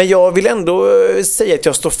 Men jag vill ändå säga att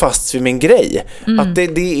jag står fast vid min grej. Att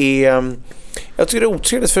det är, jag tycker det är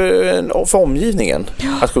otrevligt för omgivningen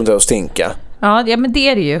att gå runt och stinka. Ja, men det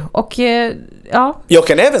är det ju. Och ja. Jag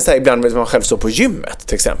kan även säga ibland när man själv står på gymmet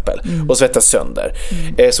till exempel och svettas sönder,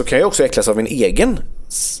 så kan jag också äcklas av min egen.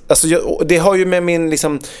 Alltså det har ju med min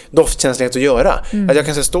liksom doftkänslighet att göra. Att jag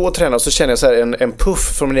kan stå och träna och så känner jag så här en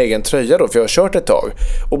puff från min egen tröja då, för jag har kört ett tag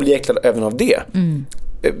och blir äcklad även av det.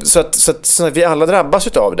 Så att vi alla drabbas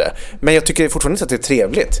av det. Men jag tycker fortfarande inte att det är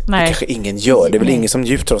trevligt. Nej. Det kanske ingen gör. Det är väl ingen som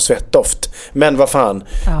njuter av svettdoft. Men vad fan.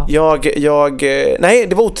 Nej,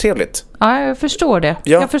 det var otrevligt. Ja, jag förstår det.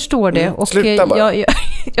 Ja. Jag förstår det. Och sluta bara.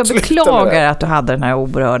 jag beklagar att du hade den här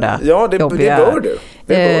oberörda det bör du.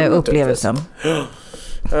 Upplevelsen.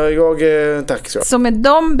 Tack så. Så med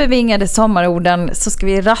de bevingade sommarorden så ska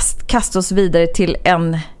vi raskt kasta oss vidare till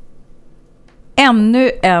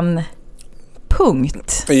ännu en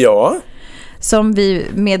punkt. Ja. Som vi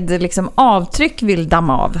med liksom avtryck vill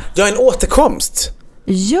damma av. Ja, en återkomst.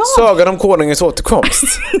 Ja. Sagan om konungens återkomst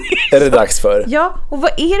är det dags för. Ja, och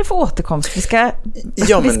vad är det för återkomst vi ska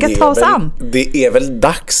ta oss an? Det är väl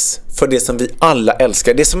dags för det som vi alla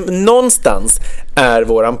älskar. Det som någonstans är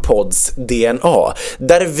våran podds DNA.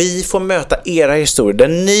 Där vi får möta era historier. Där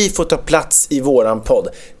ni får ta plats i våran podd.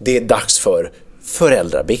 Det är dags för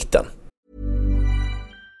Föräldrabikten.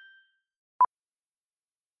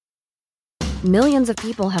 Millions of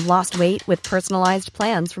people have lost weight with personalized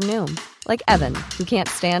plans from Noom. Like Evan, who can't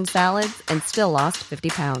stand salads and still lost 50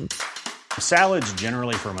 pounds. Salads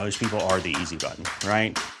generally for most people are the easy button,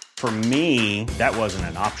 right? For me, that wasn't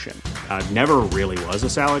an option. I never really was a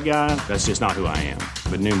salad guy. That's just not who I am.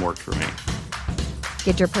 But Noom worked for me.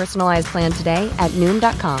 Get your personalized plan today at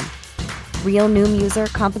Noom.com. Real Noom user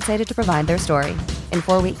compensated to provide their story. In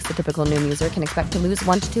 4 weeks, the typical Noom user can expect to lose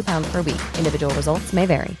 1 to 2 pounds per week. Individual results may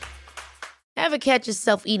vary. Ever catch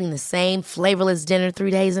yourself eating the same flavorless dinner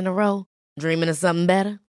 3 days in a row? Dreaming of something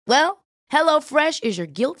better? Well, HelloFresh is your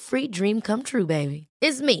guilt-free dream come true, baby.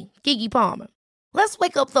 It's me, Keke Palmer. Let's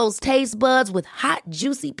wake up those taste buds with hot,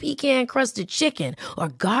 juicy pecan-crusted chicken or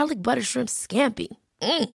garlic butter shrimp scampi.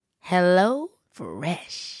 Hello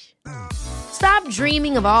Fresh. Stop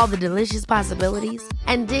dreaming of all the delicious possibilities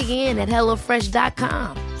and dig in at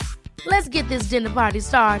HelloFresh.com. Let's get this dinner party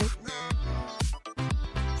started.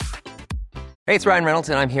 Hey, it's Ryan Reynolds,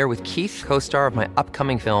 and I'm here with Keith, co-star of my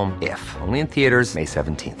upcoming film, If, only in theaters May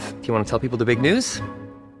 17th. Do you want to tell people the big news?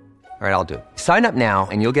 All right, I'll do it. Sign up now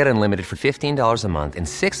and you'll get unlimited for $15 a month and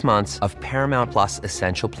 6 months of Paramount Plus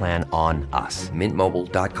Essential Plan on us.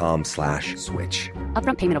 MintMobile.com/switch.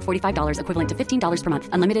 Upfront payment of $45 equivalent to $15 per month.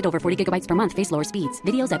 Unlimited over 40 gigabytes per month. Face lower speeds.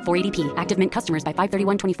 Videos at 480p. Active Mint customers by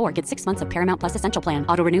 531.24 get 6 months of Paramount Plus Essential Plan.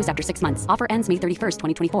 Auto renews after 6 months. Offer ends May 31st,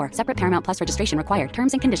 2024. Separate Paramount Plus registration required.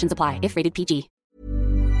 Terms and conditions apply if rated PG.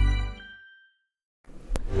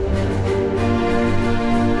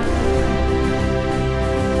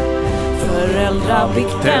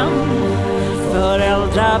 Föräldrabikten,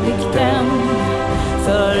 föräldrabikten,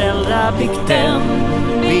 föräldrabikten,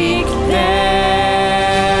 bikten.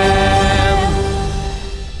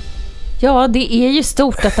 Ja, det är ju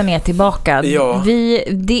stort att den är tillbaka. Ja.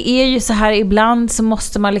 Det är ju så här, ibland så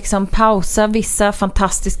måste man liksom pausa vissa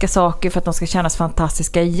fantastiska saker för att de ska kännas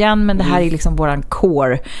fantastiska igen. Men det här är liksom våran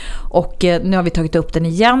core. Och nu har vi tagit upp den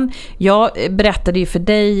igen. Jag berättade ju för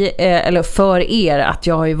dig, eller för er, att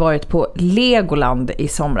jag har ju varit på Legoland i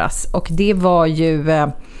somras. Och det var ju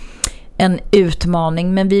en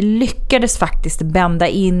utmaning, men vi lyckades faktiskt bända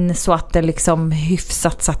in så att det liksom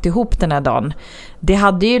hyfsat satt ihop den här dagen. Det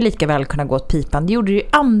hade ju lika väl kunnat gå åt pipan. Det gjorde det ju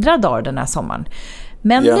andra dagar den här sommaren.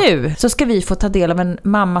 Men nu så ska vi få ta del av en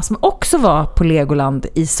mamma som också var på Legoland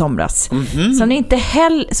i somras. Som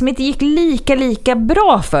inte gick lika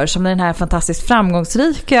bra för som den här fantastiskt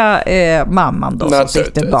framgångsrika mamman då, som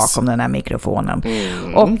sitter bakom den här mikrofonen.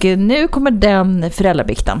 Och nu kommer den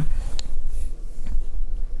föräldrabikten.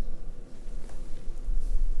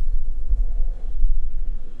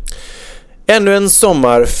 Ännu en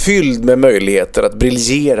sommar fylld med möjligheter att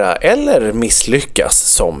briljera eller misslyckas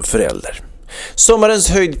som förälder. Sommarens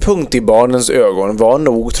höjdpunkt i barnens ögon var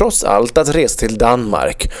nog trots allt att resa till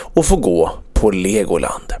Danmark och få gå på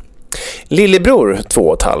Legoland. Lillebror,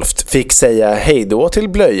 2,5, fick säga hejdå till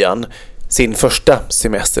blöjan sin första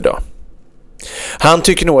semesterdag. Han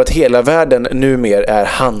tycker nog att hela världen numera är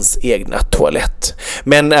hans egna toalett,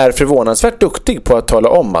 men är förvånansvärt duktig på att tala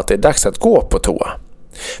om att det är dags att gå på toa.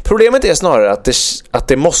 Problemet är snarare att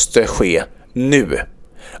det måste ske nu.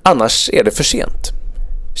 Annars är det för sent.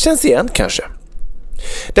 Känns igen kanske.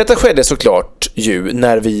 Detta skedde såklart ju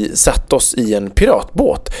när vi satt oss i en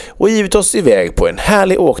piratbåt och givit oss iväg på en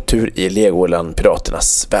härlig åktur i Legoland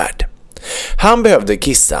Piraternas värld. Han behövde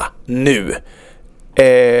kissa nu.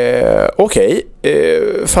 Okej.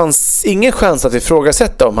 Fanns ingen chans att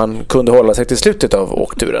ifrågasätta om han kunde hålla sig till slutet av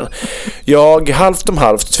åkturen. Jag halvt om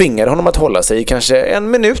halvt tvingade honom att hålla sig i kanske 1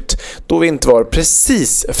 minut, då vi inte var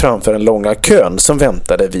precis framför den långa kön som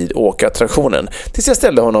väntade vid åkattraktionen, tills jag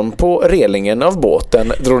ställde honom på relingen av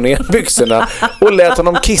båten, drog ner byxorna och lät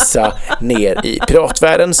honom kissa ner i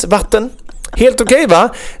piratvärldens vatten. Helt okej, va?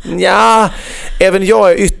 Ja, även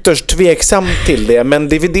jag är ytterst tveksam till det, men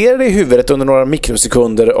dividerade i huvudet under några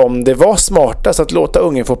mikrosekunder om det var smartast att låta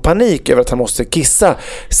ungen få panik över att han måste kissa,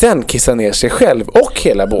 sen kissa ner sig själv och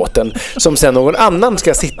hela båten som sen någon annan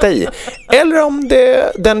ska sitta i, eller om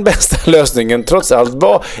den bästa lösningen trots allt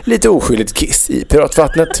var lite oskyldigt kiss i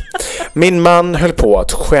piratvattnet. Min man höll på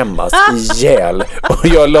att skämmas ihjäl och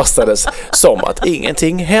jag låtsades som att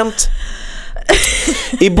ingenting hänt.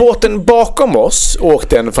 I båten bakom oss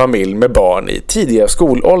åkte en familj med barn i tidiga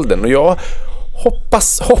skolåldern och jag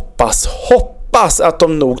hoppas att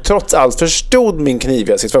de nog trots allt förstod min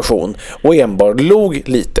kniviga situation och enbart log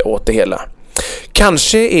lite åt det hela.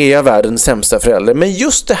 Kanske är jag världens sämsta förälder, men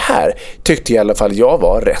just det här tyckte i alla fall jag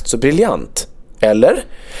var rätt så briljant. Eller?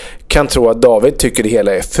 Kan tro att David tycker det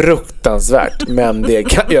hela är fruktansvärt, men det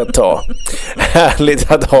kan jag ta.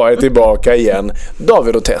 Härligt att ha er tillbaka igen,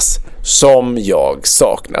 David och Tess, som jag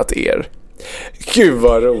saknat er. Gud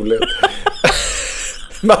vad roligt.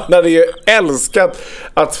 Man hade ju älskat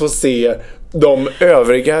att få se de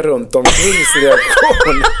övriga runt omkrings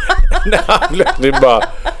reaktion när han plötsligt bara,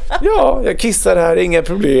 ja, jag kissar här, inga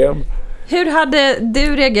problem. Hur hade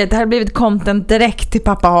du reagerat? Det hade blivit content direkt till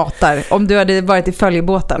Pappa hatar om du hade varit i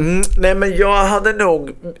följebåten. Nej, men jag hade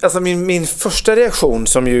nog, alltså min första reaktion,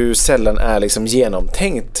 som ju sällan är liksom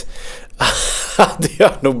genomtänkt, hade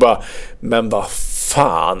jag nog bara, men vad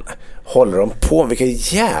fan håller de på? Vilka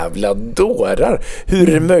jävla dårar. Hur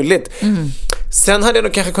är det möjligt? Sen hade jag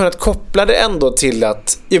nog kanske kunnat koppla det ändå till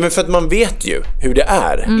att, ja, men för att man vet ju hur det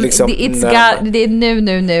är. Liksom, det är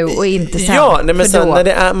nu och inte sen. Ja, nej, men sen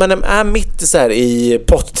när man är mitt så här i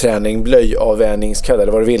potträning, blöjavvänjningskläder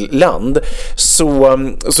eller vad du vill, land,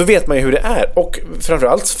 så vet man ju hur det är. Och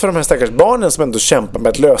framförallt för de här stackars barnen som ändå kämpar med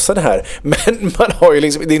att lösa det här. Men man har ju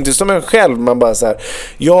liksom, det är inte som en själv, man bara så här,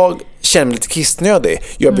 jag känner lite kissnödig.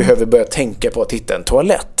 Jag behöver börja tänka på att hitta en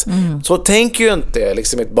toalett. Så tänker ju inte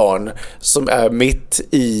liksom ett barn som är mitt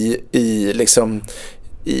i liksom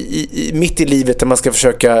mitt i livet, där man ska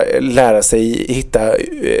försöka lära sig hitta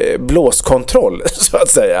blåskontroll, så att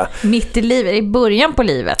säga. Mitt i livet, i början på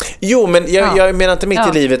livet. Jo, men jag menar inte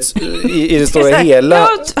mitt i livet i det stora hela.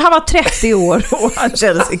 Han var 30 år och han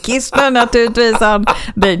kände sig kissnödig naturligtvis. Han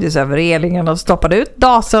böjde sig över relingen och stoppade ut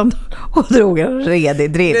dasen och drog en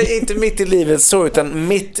redig drill. Nej, inte mitt i livet så, utan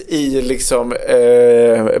mitt i liksom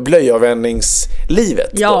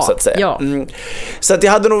blöjavvänningslivet, då, så att säga. Ja. Så att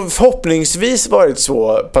jag hade nog förhoppningsvis varit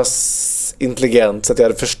så pass intelligent så att jag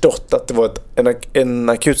hade förstått att det var en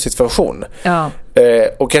akut situation. Ja.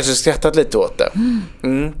 Och kanske skrattat lite åt det.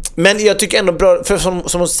 Men jag tycker ändå bra, för som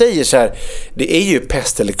hon säger så här, det är ju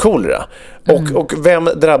pest eller kolera. Och vem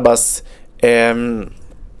drabbas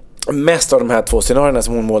mest av de här 2 scenarierna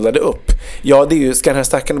som hon målade upp? Ja, det är ju, ska den här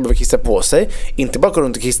stackaren behöva kissa på sig, inte bara gå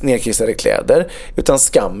runt och nerkissade kläder, utan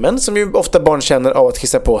skammen som ju ofta barn känner av att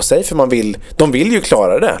kissa på sig, för de vill ju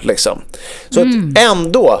klara det liksom. Så att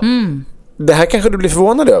ändå, det här kanske du blir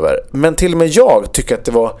förvånad över, men till och med jag tycker att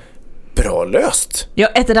det var bra löst. Ja,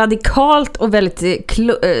 ett radikalt och väldigt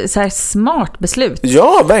så här smart beslut.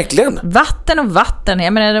 Ja, verkligen. Vatten och vatten.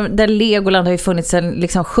 Jag menar, där Legoland har ju funnits sedan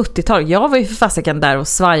liksom 70-talet. Jag var ju för fasiken där och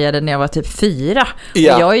svajade när jag var typ 4.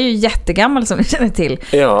 Ja. Och jag är ju jättegammal som ni känner till.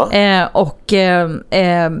 Ja.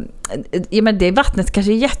 Ja, men det vattnet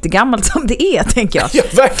kanske är jättegammalt som det är, tänker jag. Ja,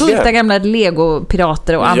 verkligen. Fullt av gamla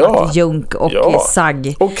Lego-pirater och annat junk och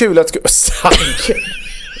sagg. Och kul att sagg.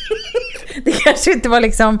 Det kanske inte var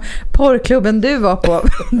liksom porrklubben du var på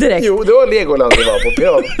direkt. Jo, det var Legoland vi var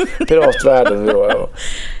på. Piratvärlden vi var och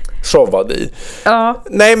showade i. Ja.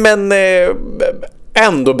 Nej, men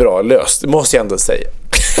ändå bra löst, måste jag ändå säga.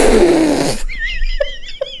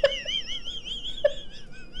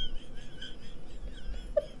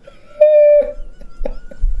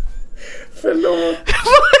 Förlåt.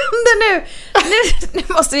 Vad händer nu? Nu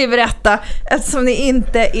måste vi berätta, eftersom ni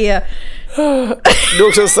inte är... Du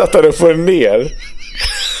också satt där och får ner.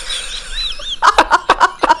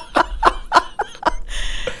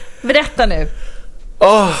 Berätta nu.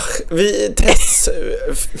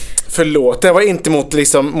 Förlåt, det var inte mot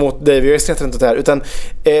dig, vi har skrattat runt det här, utan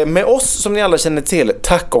med oss som ni alla känner till,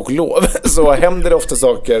 tack och lov, så händer det ofta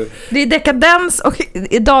saker. Det är dekadens och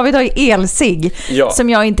David har ju elsig som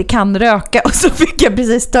jag inte kan röka, och så fick jag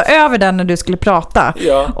precis ta över den när du skulle prata.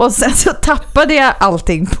 Och sen så tappade jag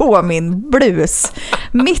allting på min blus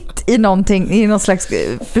mitt i någonting, i någon slags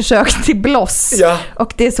försök till bloss.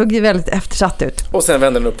 Och det såg ju väldigt eftersatt ut. Och sen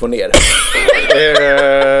vände den upp och ner.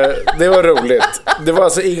 Det var roligt. Det var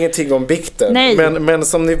alltså ingenting om bikten. Men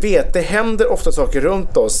som ni vet, det händer ofta saker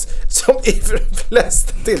runt oss som i de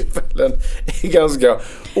flesta tillfällen är ganska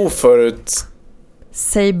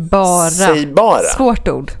Sägbara. Svårt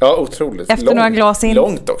ord. Ja, otroligt. Efter några glas in.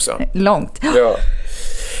 Långt också. Långt. Ja.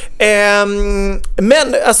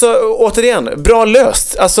 Men alltså återigen, bra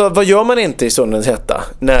löst. Alltså vad gör man inte i stundens hetta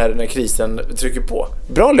när krisen trycker på?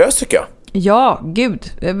 Bra löst tycker jag. Ja,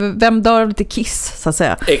 gud. Vem dör av lite kiss, så att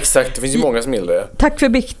säga. Exakt, det finns ju många som gillar det. Tack för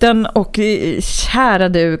bikten, och kära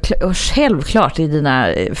du, och självklart i dina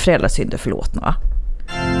föräldrasynder, förlåt nu, va?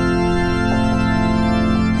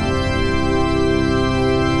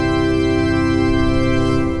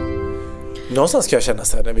 Någonstans ska jag känna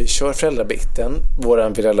så här när vi kör föräldrabikten,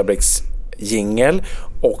 våran föräldrabriks-jingel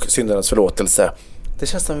och syndernas förlåtelse. Det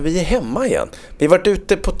känns som att vi är hemma igen. Vi har varit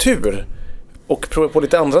ute på tur och provat på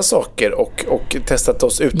lite andra saker och testat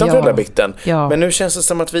oss utan föräldrabikten. Ja. Men nu känns det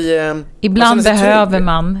som att vi... Ibland behöver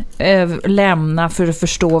man lämna för att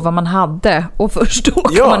förstå vad man hade. Och först då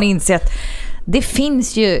kan man inse att det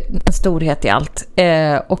finns ju en storhet i allt.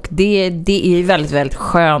 Och det är ju väldigt, väldigt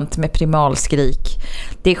skönt med primalskrik.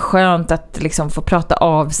 Det är skönt att liksom få prata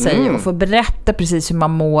av sig och få berätta precis hur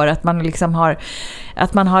man mår. Att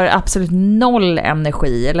man har absolut noll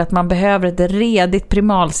energi, eller att man behöver ett redigt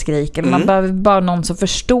primalskrik, eller man behöver bara någon som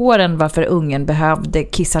förstår en varför ungen behövde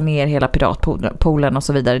kissa ner hela piratpoolen och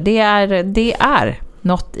så vidare. Det är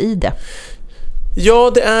något i det.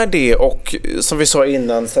 Ja, det är det, och som vi sa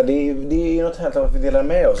innan, så det är ju något helt annat att vi delar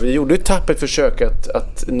med oss. Vi gjorde ett tappert försök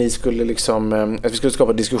att ni skulle att vi skulle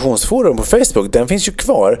skapa ett diskussionsforum på Facebook. Den finns ju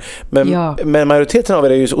kvar, men majoriteten av er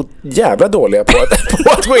är ju så jävla dåliga på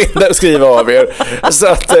att gå in där och skriva av er. Så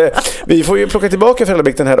att vi får ju plocka tillbaka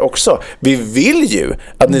föräldrabikten här också. Vi vill ju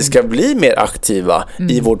att ni ska bli mer aktiva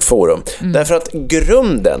i vårt forum. Därför att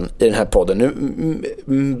grunden i den här podden, nu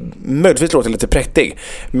möjligtvis låter lite präktig,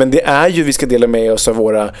 men det är ju vi ska dela med oss av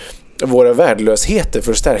våra värdelösheter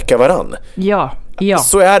för att stärka varann. Ja.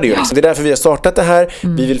 Så är det ju. Det är därför vi har startat det här.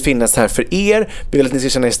 Vi vill finnas här för er. Vi vill att ni ska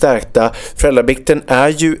känna er stärkta. Föräldrabikten är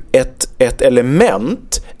ju ett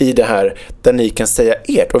element i det här där ni kan säga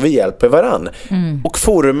ert och vi hjälper varann. Och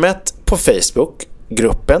forumet på Facebook,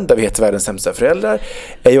 gruppen där vi heter Världens sämsta föräldrar,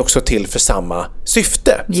 är ju också till för samma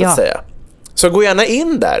syfte, så att säga. Så gå gärna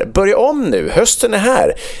in där. Börja om nu. Hösten är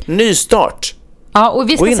här. Ny start. Ja, och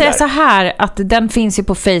vi ska säga så här att den finns ju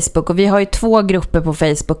på Facebook, och vi har ju 2 grupper på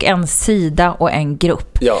Facebook, en sida och en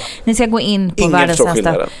grupp. Ja. Ni ska gå in på Världens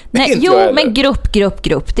sämsta. Men grupp.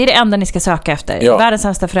 Det är det enda ni ska söka efter. Ja. Världens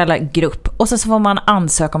sämsta föräldragrupp. Och så får man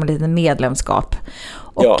ansöka om ett litet medlemskap.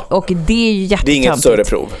 Och det är ju jättetöntigt. Det är inget större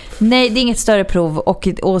prov. Nej, det är inget större prov,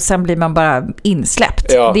 och sen blir man bara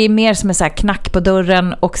insläppt. Ja. Det är mer som en så här knack på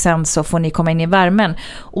dörren, och sen så får ni komma in i värmen.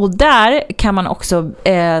 Och där kan man också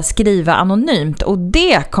skriva anonymt, och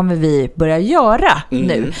det kommer vi börja göra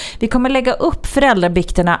nu. Vi kommer lägga upp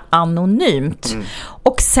föräldrabikterna anonymt.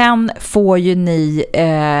 Och sen får ju ni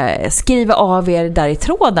skriva av er där i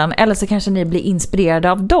tråden, eller så kanske ni blir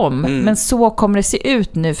inspirerade av dem. Men så kommer det se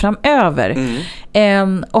ut nu framöver.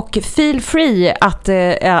 Och feel free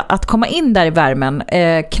att komma in där i värmen,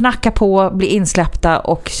 knacka på, bli insläppta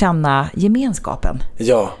och känna gemenskapen.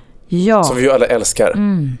 Ja. Som vi ju alla älskar.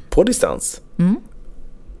 På distans.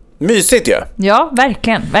 Mysigt ju. Ja,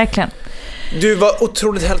 verkligen, verkligen. Du var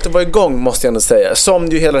otroligt härligt att vara igång, måste jag ändå säga. Som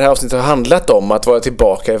ju hela det här avsnittet har handlat om, att vara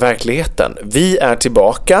tillbaka i verkligheten. Vi är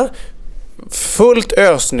tillbaka. Fullt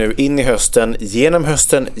ös nu in i hösten,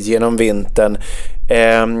 genom vintern.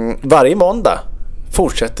 Varje måndag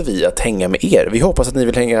fortsätter vi att hänga med er. Vi hoppas att ni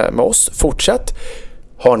vill hänga med oss. Fortsätt.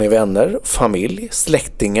 Har ni vänner, familj,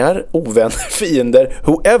 släktingar, ovänner, fiender,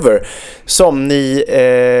 whoever som ni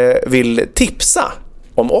vill tipsa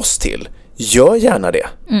om oss till, gör gärna det.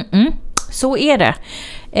 Så är det.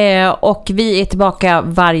 Och vi är tillbaka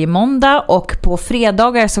varje måndag, och på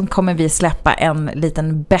fredagar så kommer vi släppa en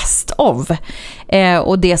liten best of.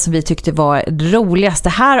 Och det som vi tyckte var roligaste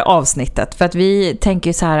här avsnittet, för att vi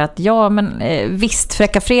tänker så här att visst,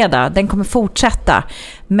 Fräcka fredag, den kommer fortsätta,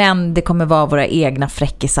 men det kommer vara våra egna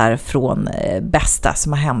fräckisar från bästa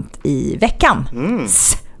som har hänt i veckan.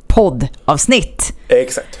 Poddavsnitt.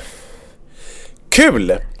 Exakt.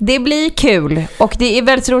 Kul! Det blir kul, och det är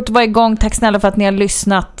väldigt roligt att vara igång. Tack snälla för att ni har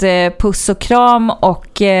lyssnat. Puss och kram,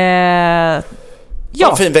 och ha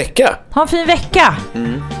en fin vecka. Ha en fin vecka.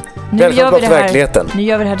 Nu gör vi det här. Verkligheten. Nu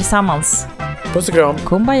gör vi det här tillsammans. Puss och kram.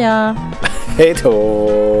 Kumbaya. Hej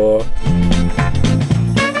då.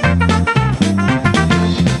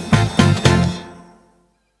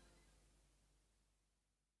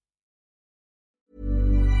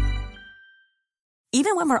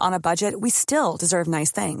 Even when we're on a budget, we still deserve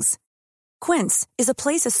nice things. Quince is a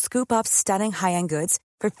place to scoop up stunning high-end goods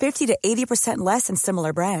for 50 to 80% less than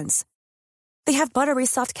similar brands. They have buttery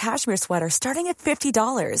soft cashmere sweaters starting at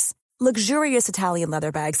 $50, luxurious Italian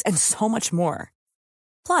leather bags, and so much more.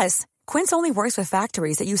 Plus, Quince only works with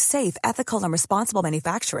factories that use safe, ethical, and responsible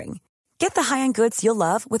manufacturing. Get the high-end goods you'll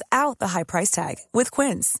love without the high price tag with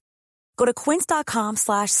Quince. Go to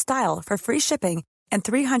quince.com/style for free shipping and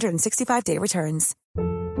 365-day returns.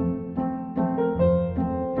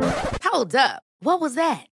 Hold up. What was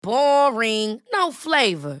that? Boring. No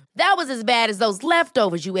flavor. That was as bad as those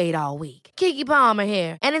leftovers you ate all week. Keke Palmer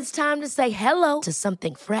here, and it's time to say hello to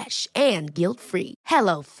something fresh and guilt-free.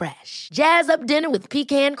 Hello Fresh. Jazz up dinner with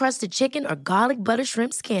pecan-crusted chicken or garlic butter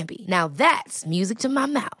shrimp scampi. Now that's music to my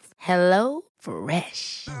mouth. Hello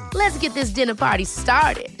Fresh. Let's get this dinner party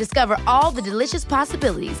started. Discover all the delicious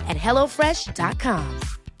possibilities at HelloFresh.com.